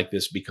like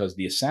this, because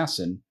the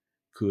assassin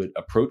could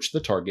approach the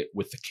target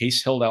with the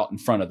case held out in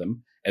front of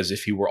them as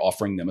if he were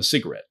offering them a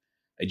cigarette.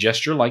 A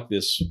gesture like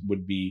this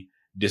would be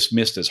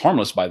dismissed as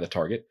harmless by the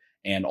target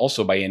and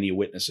also by any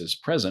witnesses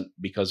present,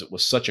 because it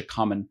was such a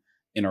common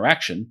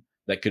interaction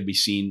that could be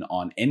seen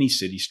on any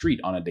city street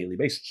on a daily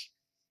basis.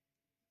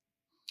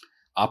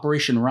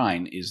 Operation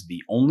Rhine is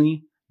the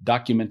only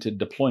documented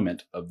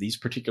deployment of these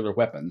particular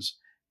weapons,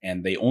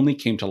 and they only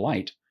came to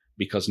light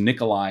because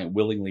Nikolai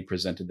willingly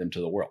presented them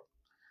to the world.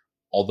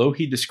 Although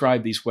he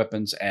described these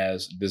weapons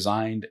as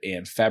designed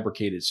and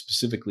fabricated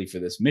specifically for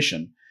this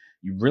mission,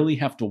 you really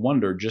have to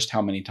wonder just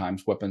how many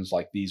times weapons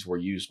like these were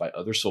used by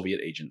other Soviet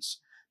agents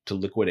to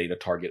liquidate a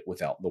target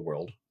without the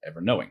world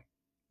ever knowing.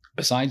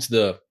 Besides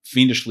the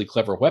fiendishly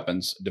clever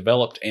weapons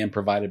developed and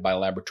provided by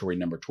Laboratory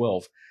Number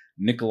 12,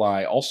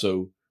 Nikolai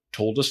also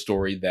told a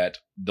story that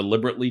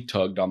deliberately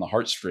tugged on the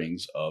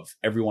heartstrings of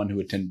everyone who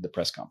attended the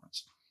press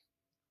conference.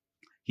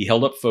 He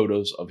held up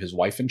photos of his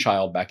wife and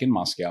child back in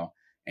Moscow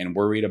and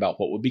worried about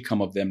what would become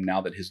of them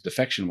now that his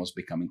defection was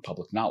becoming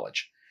public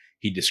knowledge.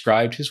 He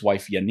described his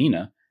wife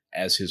Yanina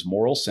as his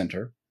moral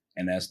center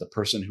and as the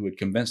person who had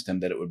convinced him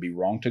that it would be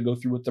wrong to go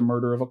through with the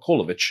murder of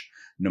Akolovich,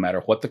 no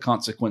matter what the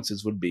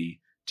consequences would be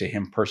to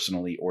him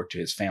personally or to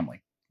his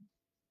family.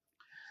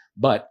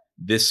 But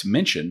this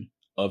mention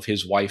of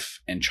his wife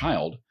and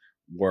child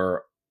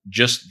were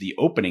just the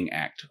opening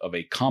act of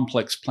a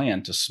complex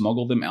plan to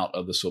smuggle them out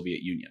of the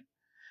Soviet Union.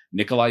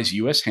 Nikolai's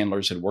U.S.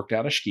 handlers had worked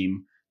out a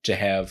scheme to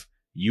have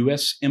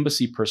U.S.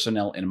 embassy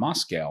personnel in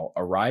Moscow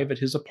arrive at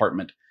his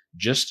apartment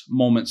just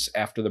moments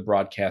after the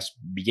broadcast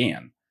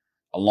began,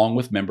 along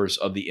with members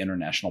of the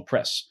international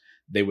press.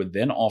 They would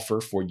then offer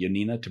for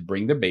Yanina to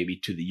bring the baby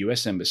to the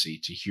U.S. embassy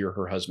to hear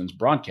her husband's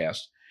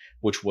broadcast,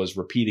 which was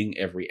repeating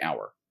every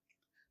hour.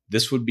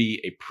 This would be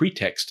a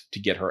pretext to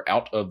get her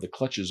out of the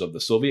clutches of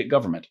the Soviet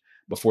government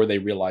before they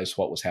realized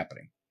what was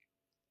happening.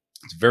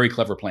 It's a very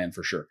clever plan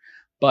for sure.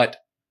 But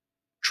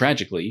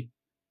tragically,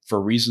 for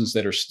reasons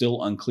that are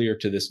still unclear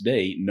to this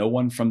day, no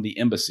one from the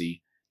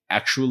embassy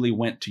actually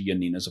went to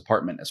Yanina's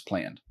apartment as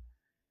planned.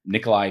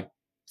 Nikolai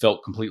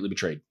felt completely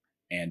betrayed,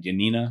 and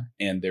Yanina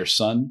and their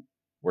son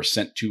were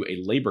sent to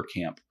a labor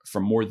camp for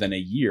more than a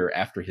year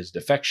after his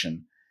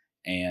defection,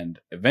 and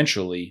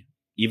eventually,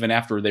 even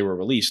after they were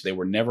released, they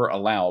were never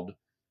allowed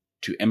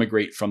to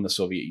emigrate from the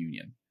Soviet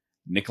Union.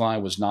 Nikolai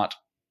was not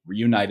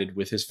reunited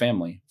with his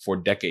family for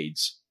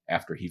decades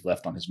after he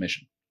left on his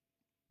mission.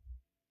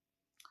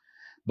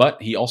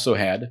 But he also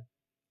had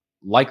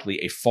likely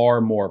a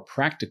far more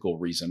practical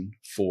reason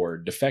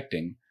for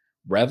defecting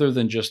rather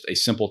than just a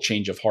simple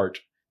change of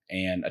heart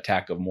and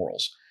attack of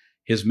morals.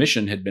 His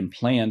mission had been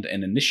planned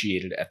and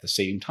initiated at the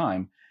same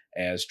time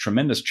as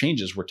tremendous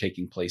changes were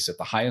taking place at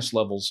the highest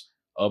levels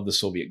of the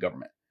Soviet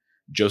government.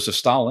 Joseph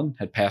Stalin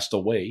had passed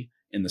away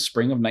in the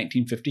spring of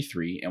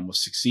 1953 and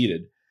was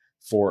succeeded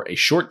for a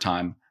short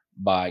time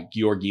by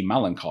Georgy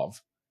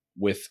Malenkov,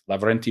 with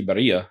Lavrentiy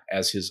Beria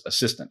as his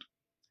assistant.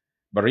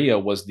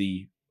 Beria was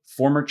the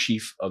former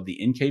chief of the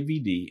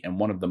NKVD and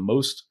one of the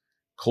most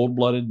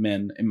cold-blooded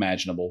men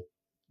imaginable,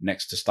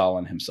 next to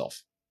Stalin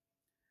himself.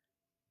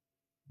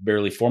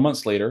 Barely 4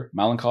 months later,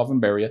 Malenkov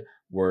and Beria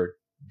were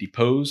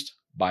deposed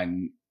by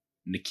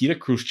Nikita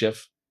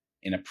Khrushchev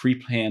in a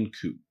pre-planned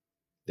coup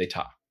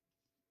d'etat.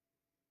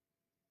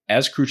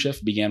 As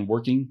Khrushchev began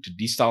working to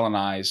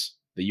de-Stalinize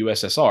the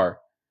USSR,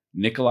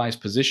 Nikolai's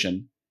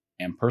position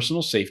and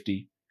personal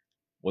safety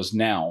was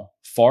now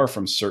far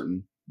from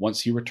certain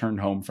once he returned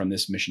home from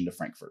this mission to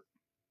Frankfurt.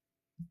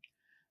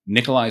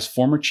 Nikolai's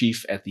former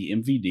chief at the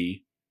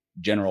MVD,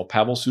 General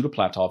Pavel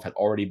Sudoplatov, had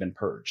already been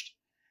purged.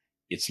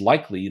 It's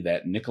likely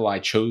that Nikolai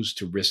chose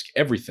to risk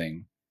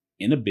everything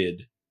in a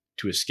bid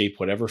to escape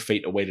whatever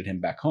fate awaited him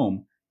back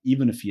home,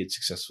 even if he had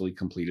successfully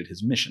completed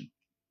his mission.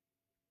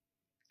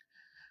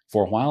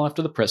 For a while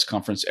after the press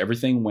conference,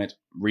 everything went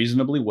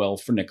reasonably well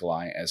for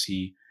Nikolai as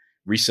he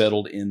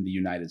resettled in the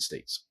United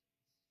States.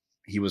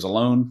 He was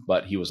alone,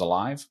 but he was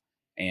alive,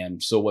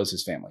 and so was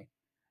his family.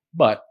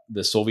 But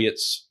the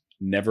Soviets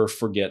never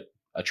forget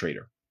a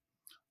traitor.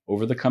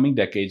 Over the coming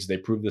decades, they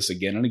proved this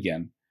again and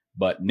again,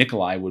 but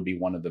Nikolai would be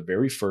one of the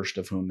very first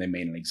of whom they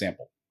made an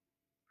example.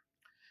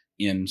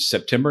 In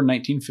September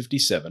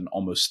 1957,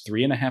 almost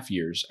 3.5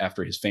 years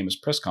after his famous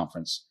press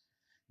conference,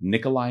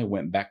 Nikolai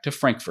went back to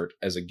Frankfurt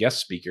as a guest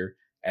speaker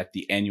at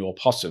the annual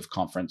Posiv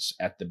conference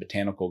at the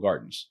Botanical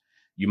Gardens.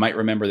 You might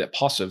remember that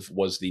Posiv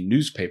was the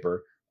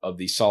newspaper of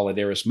the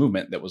Solidarist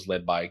movement that was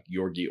led by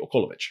Georgy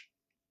Okolovich.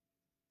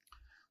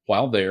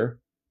 While there,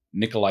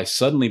 Nikolai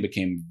suddenly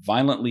became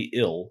violently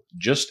ill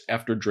just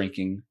after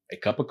drinking a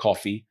cup of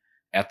coffee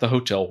at the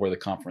hotel where the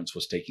conference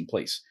was taking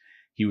place.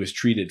 He was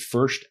treated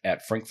first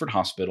at Frankfurt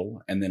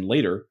Hospital and then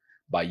later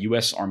by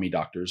U.S. Army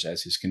doctors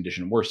as his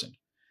condition worsened.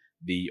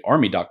 The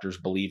Army doctors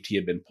believed he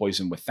had been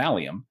poisoned with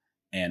thallium,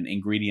 an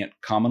ingredient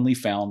commonly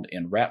found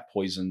in rat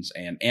poisons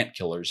and ant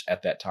killers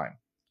at that time.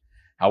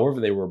 However,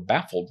 they were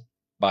baffled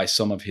by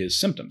some of his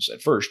symptoms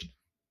at first,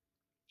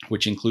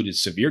 which included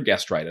severe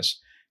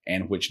gastritis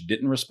and which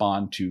didn't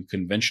respond to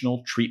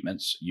conventional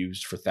treatments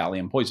used for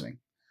thallium poisoning.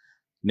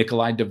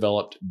 Nikolai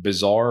developed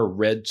bizarre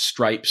red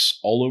stripes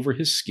all over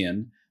his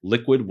skin,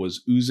 liquid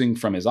was oozing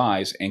from his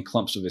eyes, and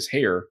clumps of his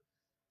hair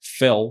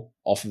fell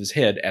off of his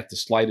head at the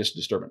slightest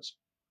disturbance.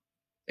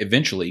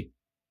 Eventually,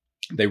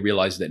 they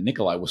realized that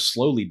Nikolai was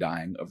slowly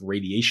dying of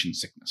radiation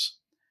sickness.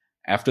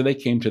 After they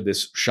came to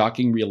this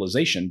shocking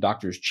realization,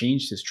 doctors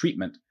changed his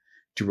treatment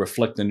to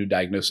reflect the new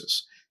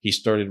diagnosis. He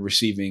started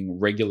receiving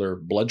regular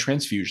blood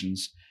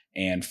transfusions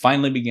and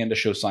finally began to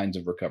show signs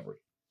of recovery.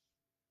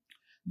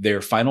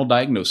 Their final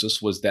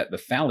diagnosis was that the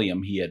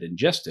thallium he had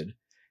ingested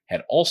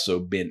had also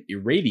been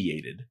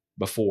irradiated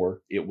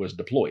before it was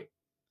deployed.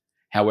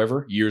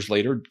 However, years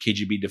later,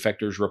 KGB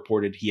defectors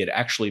reported he had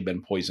actually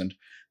been poisoned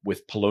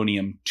with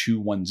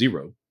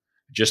polonium-210,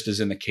 just as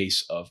in the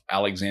case of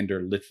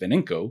Alexander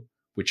Litvinenko,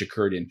 which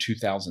occurred in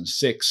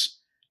 2006,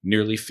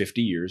 nearly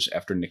 50 years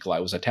after Nikolai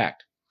was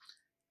attacked.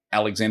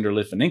 Alexander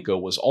Litvinenko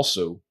was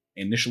also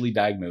initially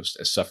diagnosed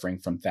as suffering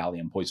from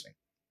thallium poisoning.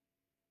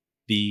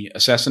 The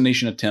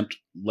assassination attempt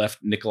left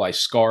Nikolai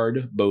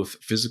scarred both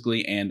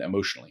physically and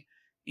emotionally.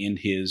 In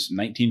his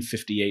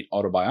 1958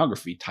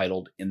 autobiography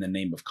titled In the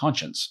Name of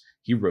Conscience,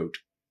 he wrote,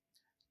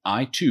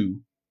 "I,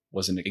 too,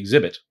 was an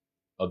exhibit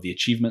of the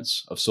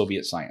achievements of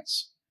Soviet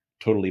science,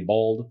 totally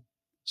bald,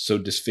 so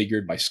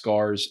disfigured by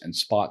scars and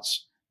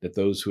spots that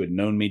those who had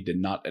known me did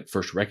not at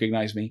first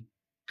recognize me,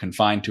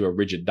 confined to a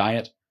rigid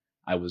diet.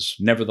 I was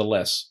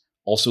nevertheless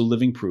also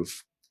living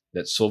proof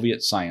that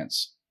Soviet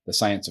science, the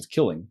science of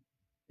killing,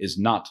 is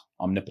not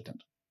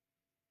omnipotent."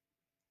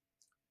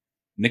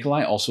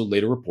 Nikolai also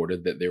later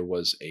reported that there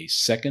was a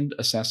second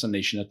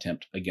assassination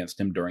attempt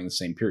against him during the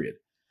same period.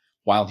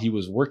 While he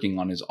was working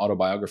on his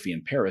autobiography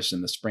in Paris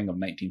in the spring of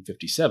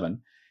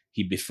 1957,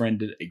 he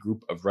befriended a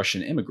group of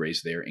Russian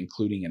immigrants there,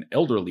 including an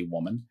elderly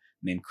woman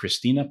named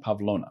Kristina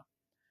Pavlovna.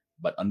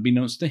 but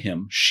unbeknownst to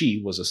him,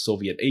 she was a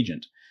Soviet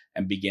agent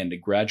and began to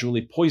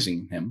gradually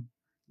poison him,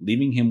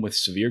 leaving him with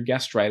severe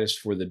gastritis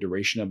for the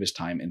duration of his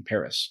time in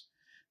Paris.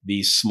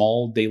 These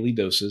small daily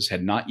doses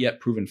had not yet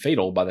proven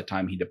fatal by the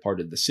time he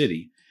departed the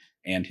city,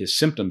 and his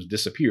symptoms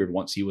disappeared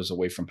once he was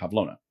away from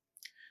Pavlona.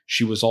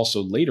 She was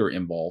also later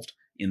involved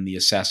in the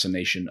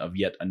assassination of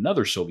yet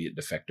another Soviet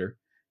defector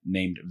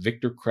named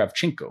Viktor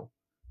Kravchenko,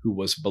 who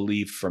was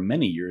believed for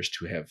many years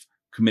to have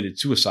committed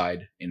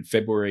suicide in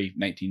February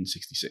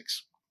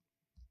 1966.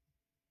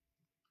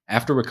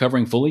 After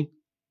recovering fully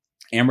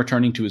and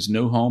returning to his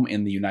new home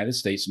in the United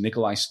States,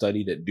 Nikolai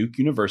studied at Duke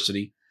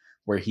University,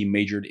 where he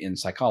majored in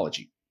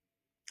psychology.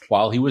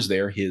 While he was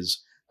there,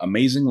 his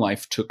amazing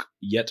life took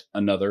yet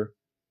another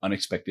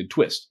unexpected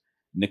twist.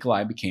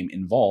 Nikolai became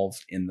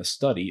involved in the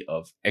study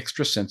of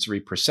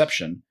extrasensory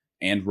perception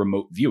and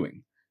remote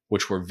viewing,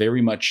 which were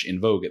very much in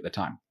vogue at the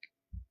time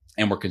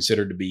and were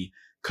considered to be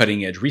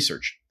cutting-edge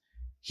research.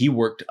 He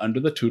worked under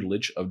the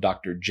tutelage of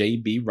Dr.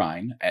 J.B.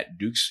 Rhine at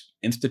Duke's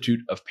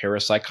Institute of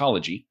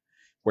Parapsychology,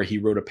 where he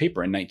wrote a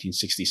paper in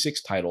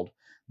 1966 titled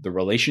The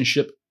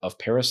Relationship of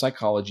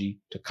Parapsychology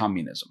to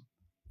Communism.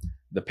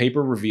 The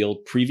paper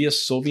revealed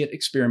previous Soviet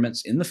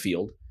experiments in the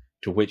field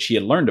to which he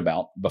had learned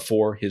about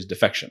before his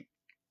defection.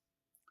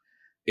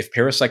 If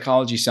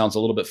parapsychology sounds a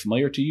little bit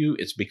familiar to you,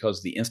 it's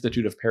because the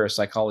Institute of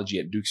Parapsychology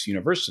at Duke's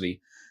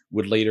University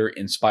would later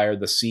inspire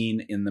the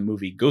scene in the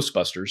movie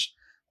Ghostbusters,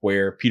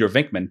 where Peter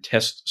Venkman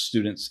tests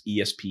students'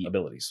 ESP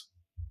abilities.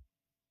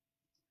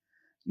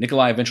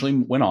 Nikolai eventually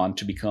went on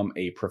to become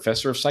a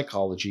professor of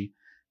psychology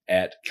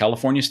at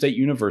California State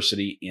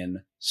University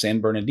in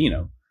San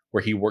Bernardino,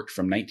 where he worked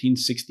from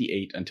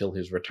 1968 until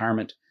his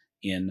retirement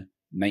in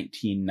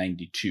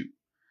 1992.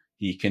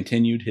 He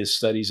continued his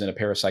studies in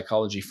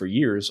parapsychology for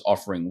years,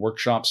 offering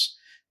workshops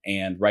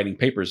and writing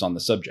papers on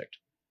the subject.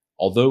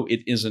 Although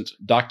it isn't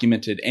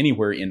documented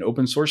anywhere in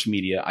open source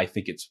media, I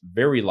think it's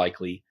very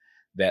likely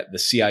that the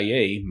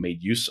CIA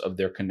made use of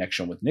their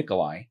connection with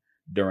Nikolai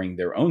during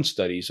their own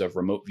studies of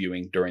remote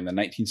viewing during the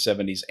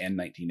 1970s and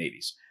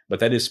 1980s.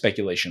 But that is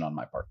speculation on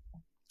my part.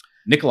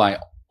 Nikolai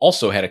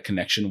also had a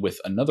connection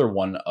with another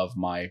one of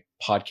my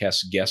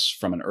podcast guests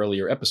from an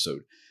earlier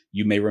episode.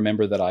 You may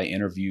remember that I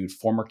interviewed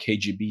former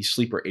KGB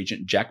sleeper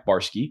agent Jack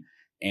Barsky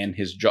and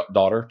his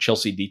daughter,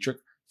 Chelsea Dietrich,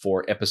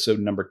 for episode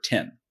number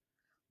 10.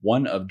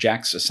 One of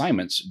Jack's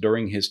assignments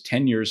during his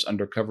 10 years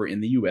undercover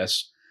in the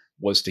U.S.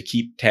 was to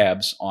keep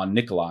tabs on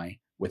Nikolai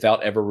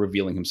without ever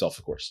revealing himself,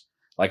 of course.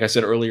 Like I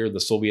said earlier, the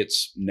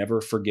Soviets never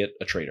forget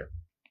a traitor.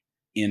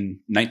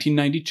 In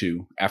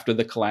 1992, after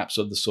the collapse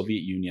of the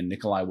Soviet Union,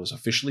 Nikolai was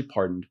officially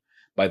pardoned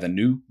by the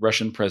new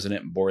Russian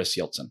president, Boris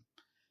Yeltsin.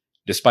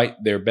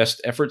 Despite their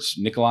best efforts,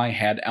 Nikolai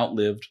had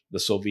outlived the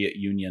Soviet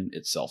Union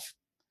itself.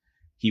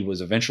 He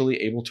was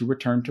eventually able to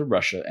return to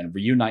Russia and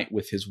reunite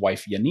with his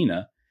wife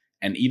Yanina,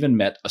 and even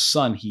met a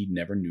son he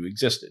never knew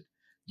existed.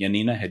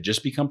 Yanina had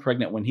just become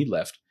pregnant when he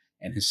left,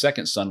 and his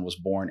second son was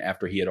born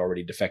after he had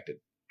already defected.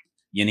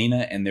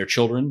 Yanina and their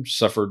children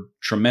suffered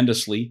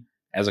tremendously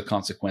as a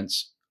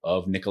consequence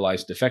of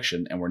Nikolai's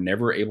defection and were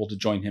never able to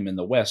join him in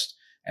the West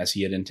as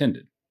he had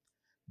intended.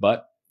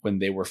 But when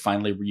they were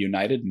finally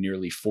reunited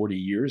nearly 40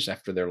 years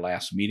after their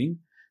last meeting,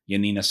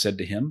 Yanina said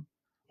to him,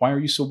 "Why are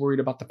you so worried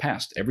about the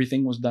past?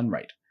 Everything was done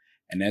right."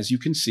 And as you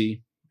can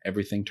see,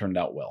 everything turned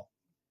out well.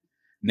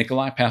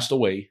 Nikolai passed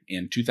away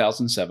in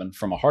 2007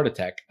 from a heart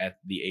attack at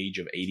the age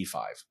of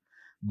 85.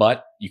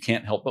 But you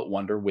can't help but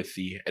wonder, with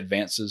the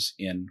advances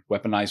in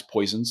weaponized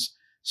poisons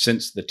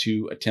since the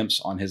two attempts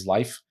on his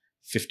life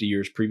 50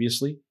 years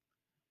previously,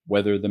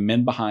 whether the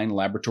men behind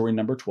Laboratory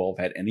Number 12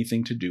 had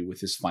anything to do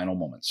with his final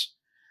moments.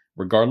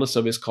 Regardless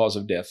of his cause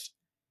of death,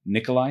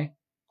 Nikolai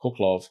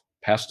Koklov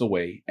passed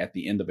away at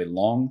the end of a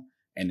long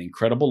and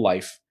incredible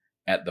life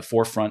at the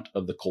forefront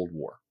of the Cold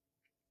War.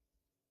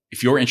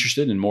 If you're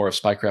interested in more of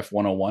Spycraft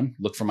 101,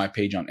 look for my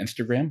page on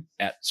Instagram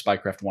at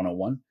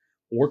Spycraft101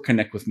 or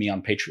connect with me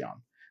on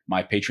Patreon.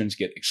 My patrons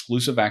get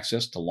exclusive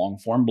access to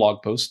long-form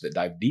blog posts that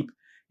dive deep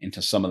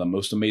into some of the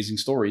most amazing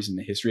stories in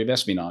the history of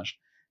espionage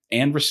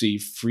and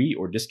receive free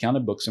or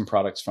discounted books and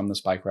products from the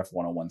Spycraft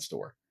 101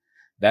 store.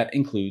 That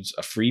includes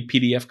a free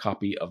PDF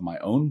copy of my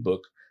own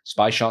book,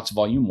 Spy Shots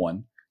Volume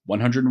 1,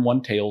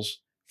 101 Tales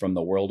from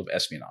the World of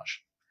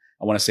Espionage.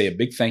 I want to say a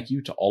big thank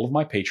you to all of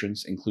my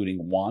patrons,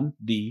 including Juan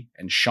D.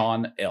 and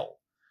Sean L.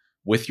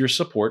 With your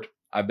support,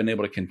 I've been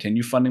able to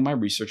continue funding my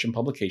research and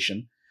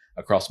publication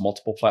across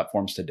multiple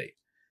platforms to date.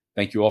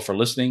 Thank you all for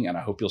listening, and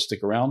I hope you'll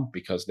stick around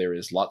because there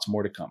is lots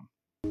more to come.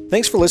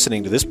 Thanks for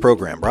listening to this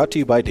program brought to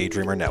you by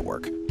Daydreamer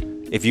Network.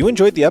 If you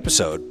enjoyed the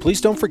episode,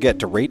 please don't forget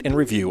to rate and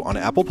review on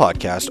Apple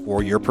Podcast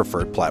or your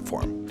preferred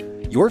platform.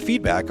 Your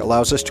feedback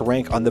allows us to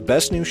rank on the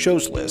best new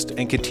shows list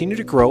and continue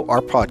to grow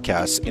our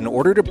podcasts in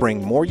order to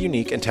bring more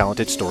unique and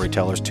talented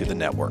storytellers to the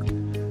network.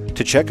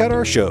 To check out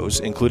our shows,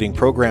 including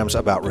programs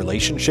about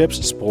relationships,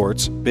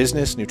 sports,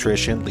 business,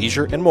 nutrition,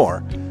 leisure, and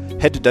more,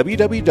 head to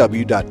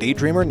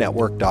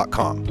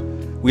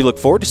www.daydreamernetwork.com. We look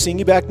forward to seeing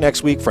you back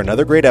next week for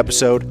another great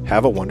episode.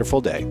 Have a wonderful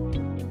day.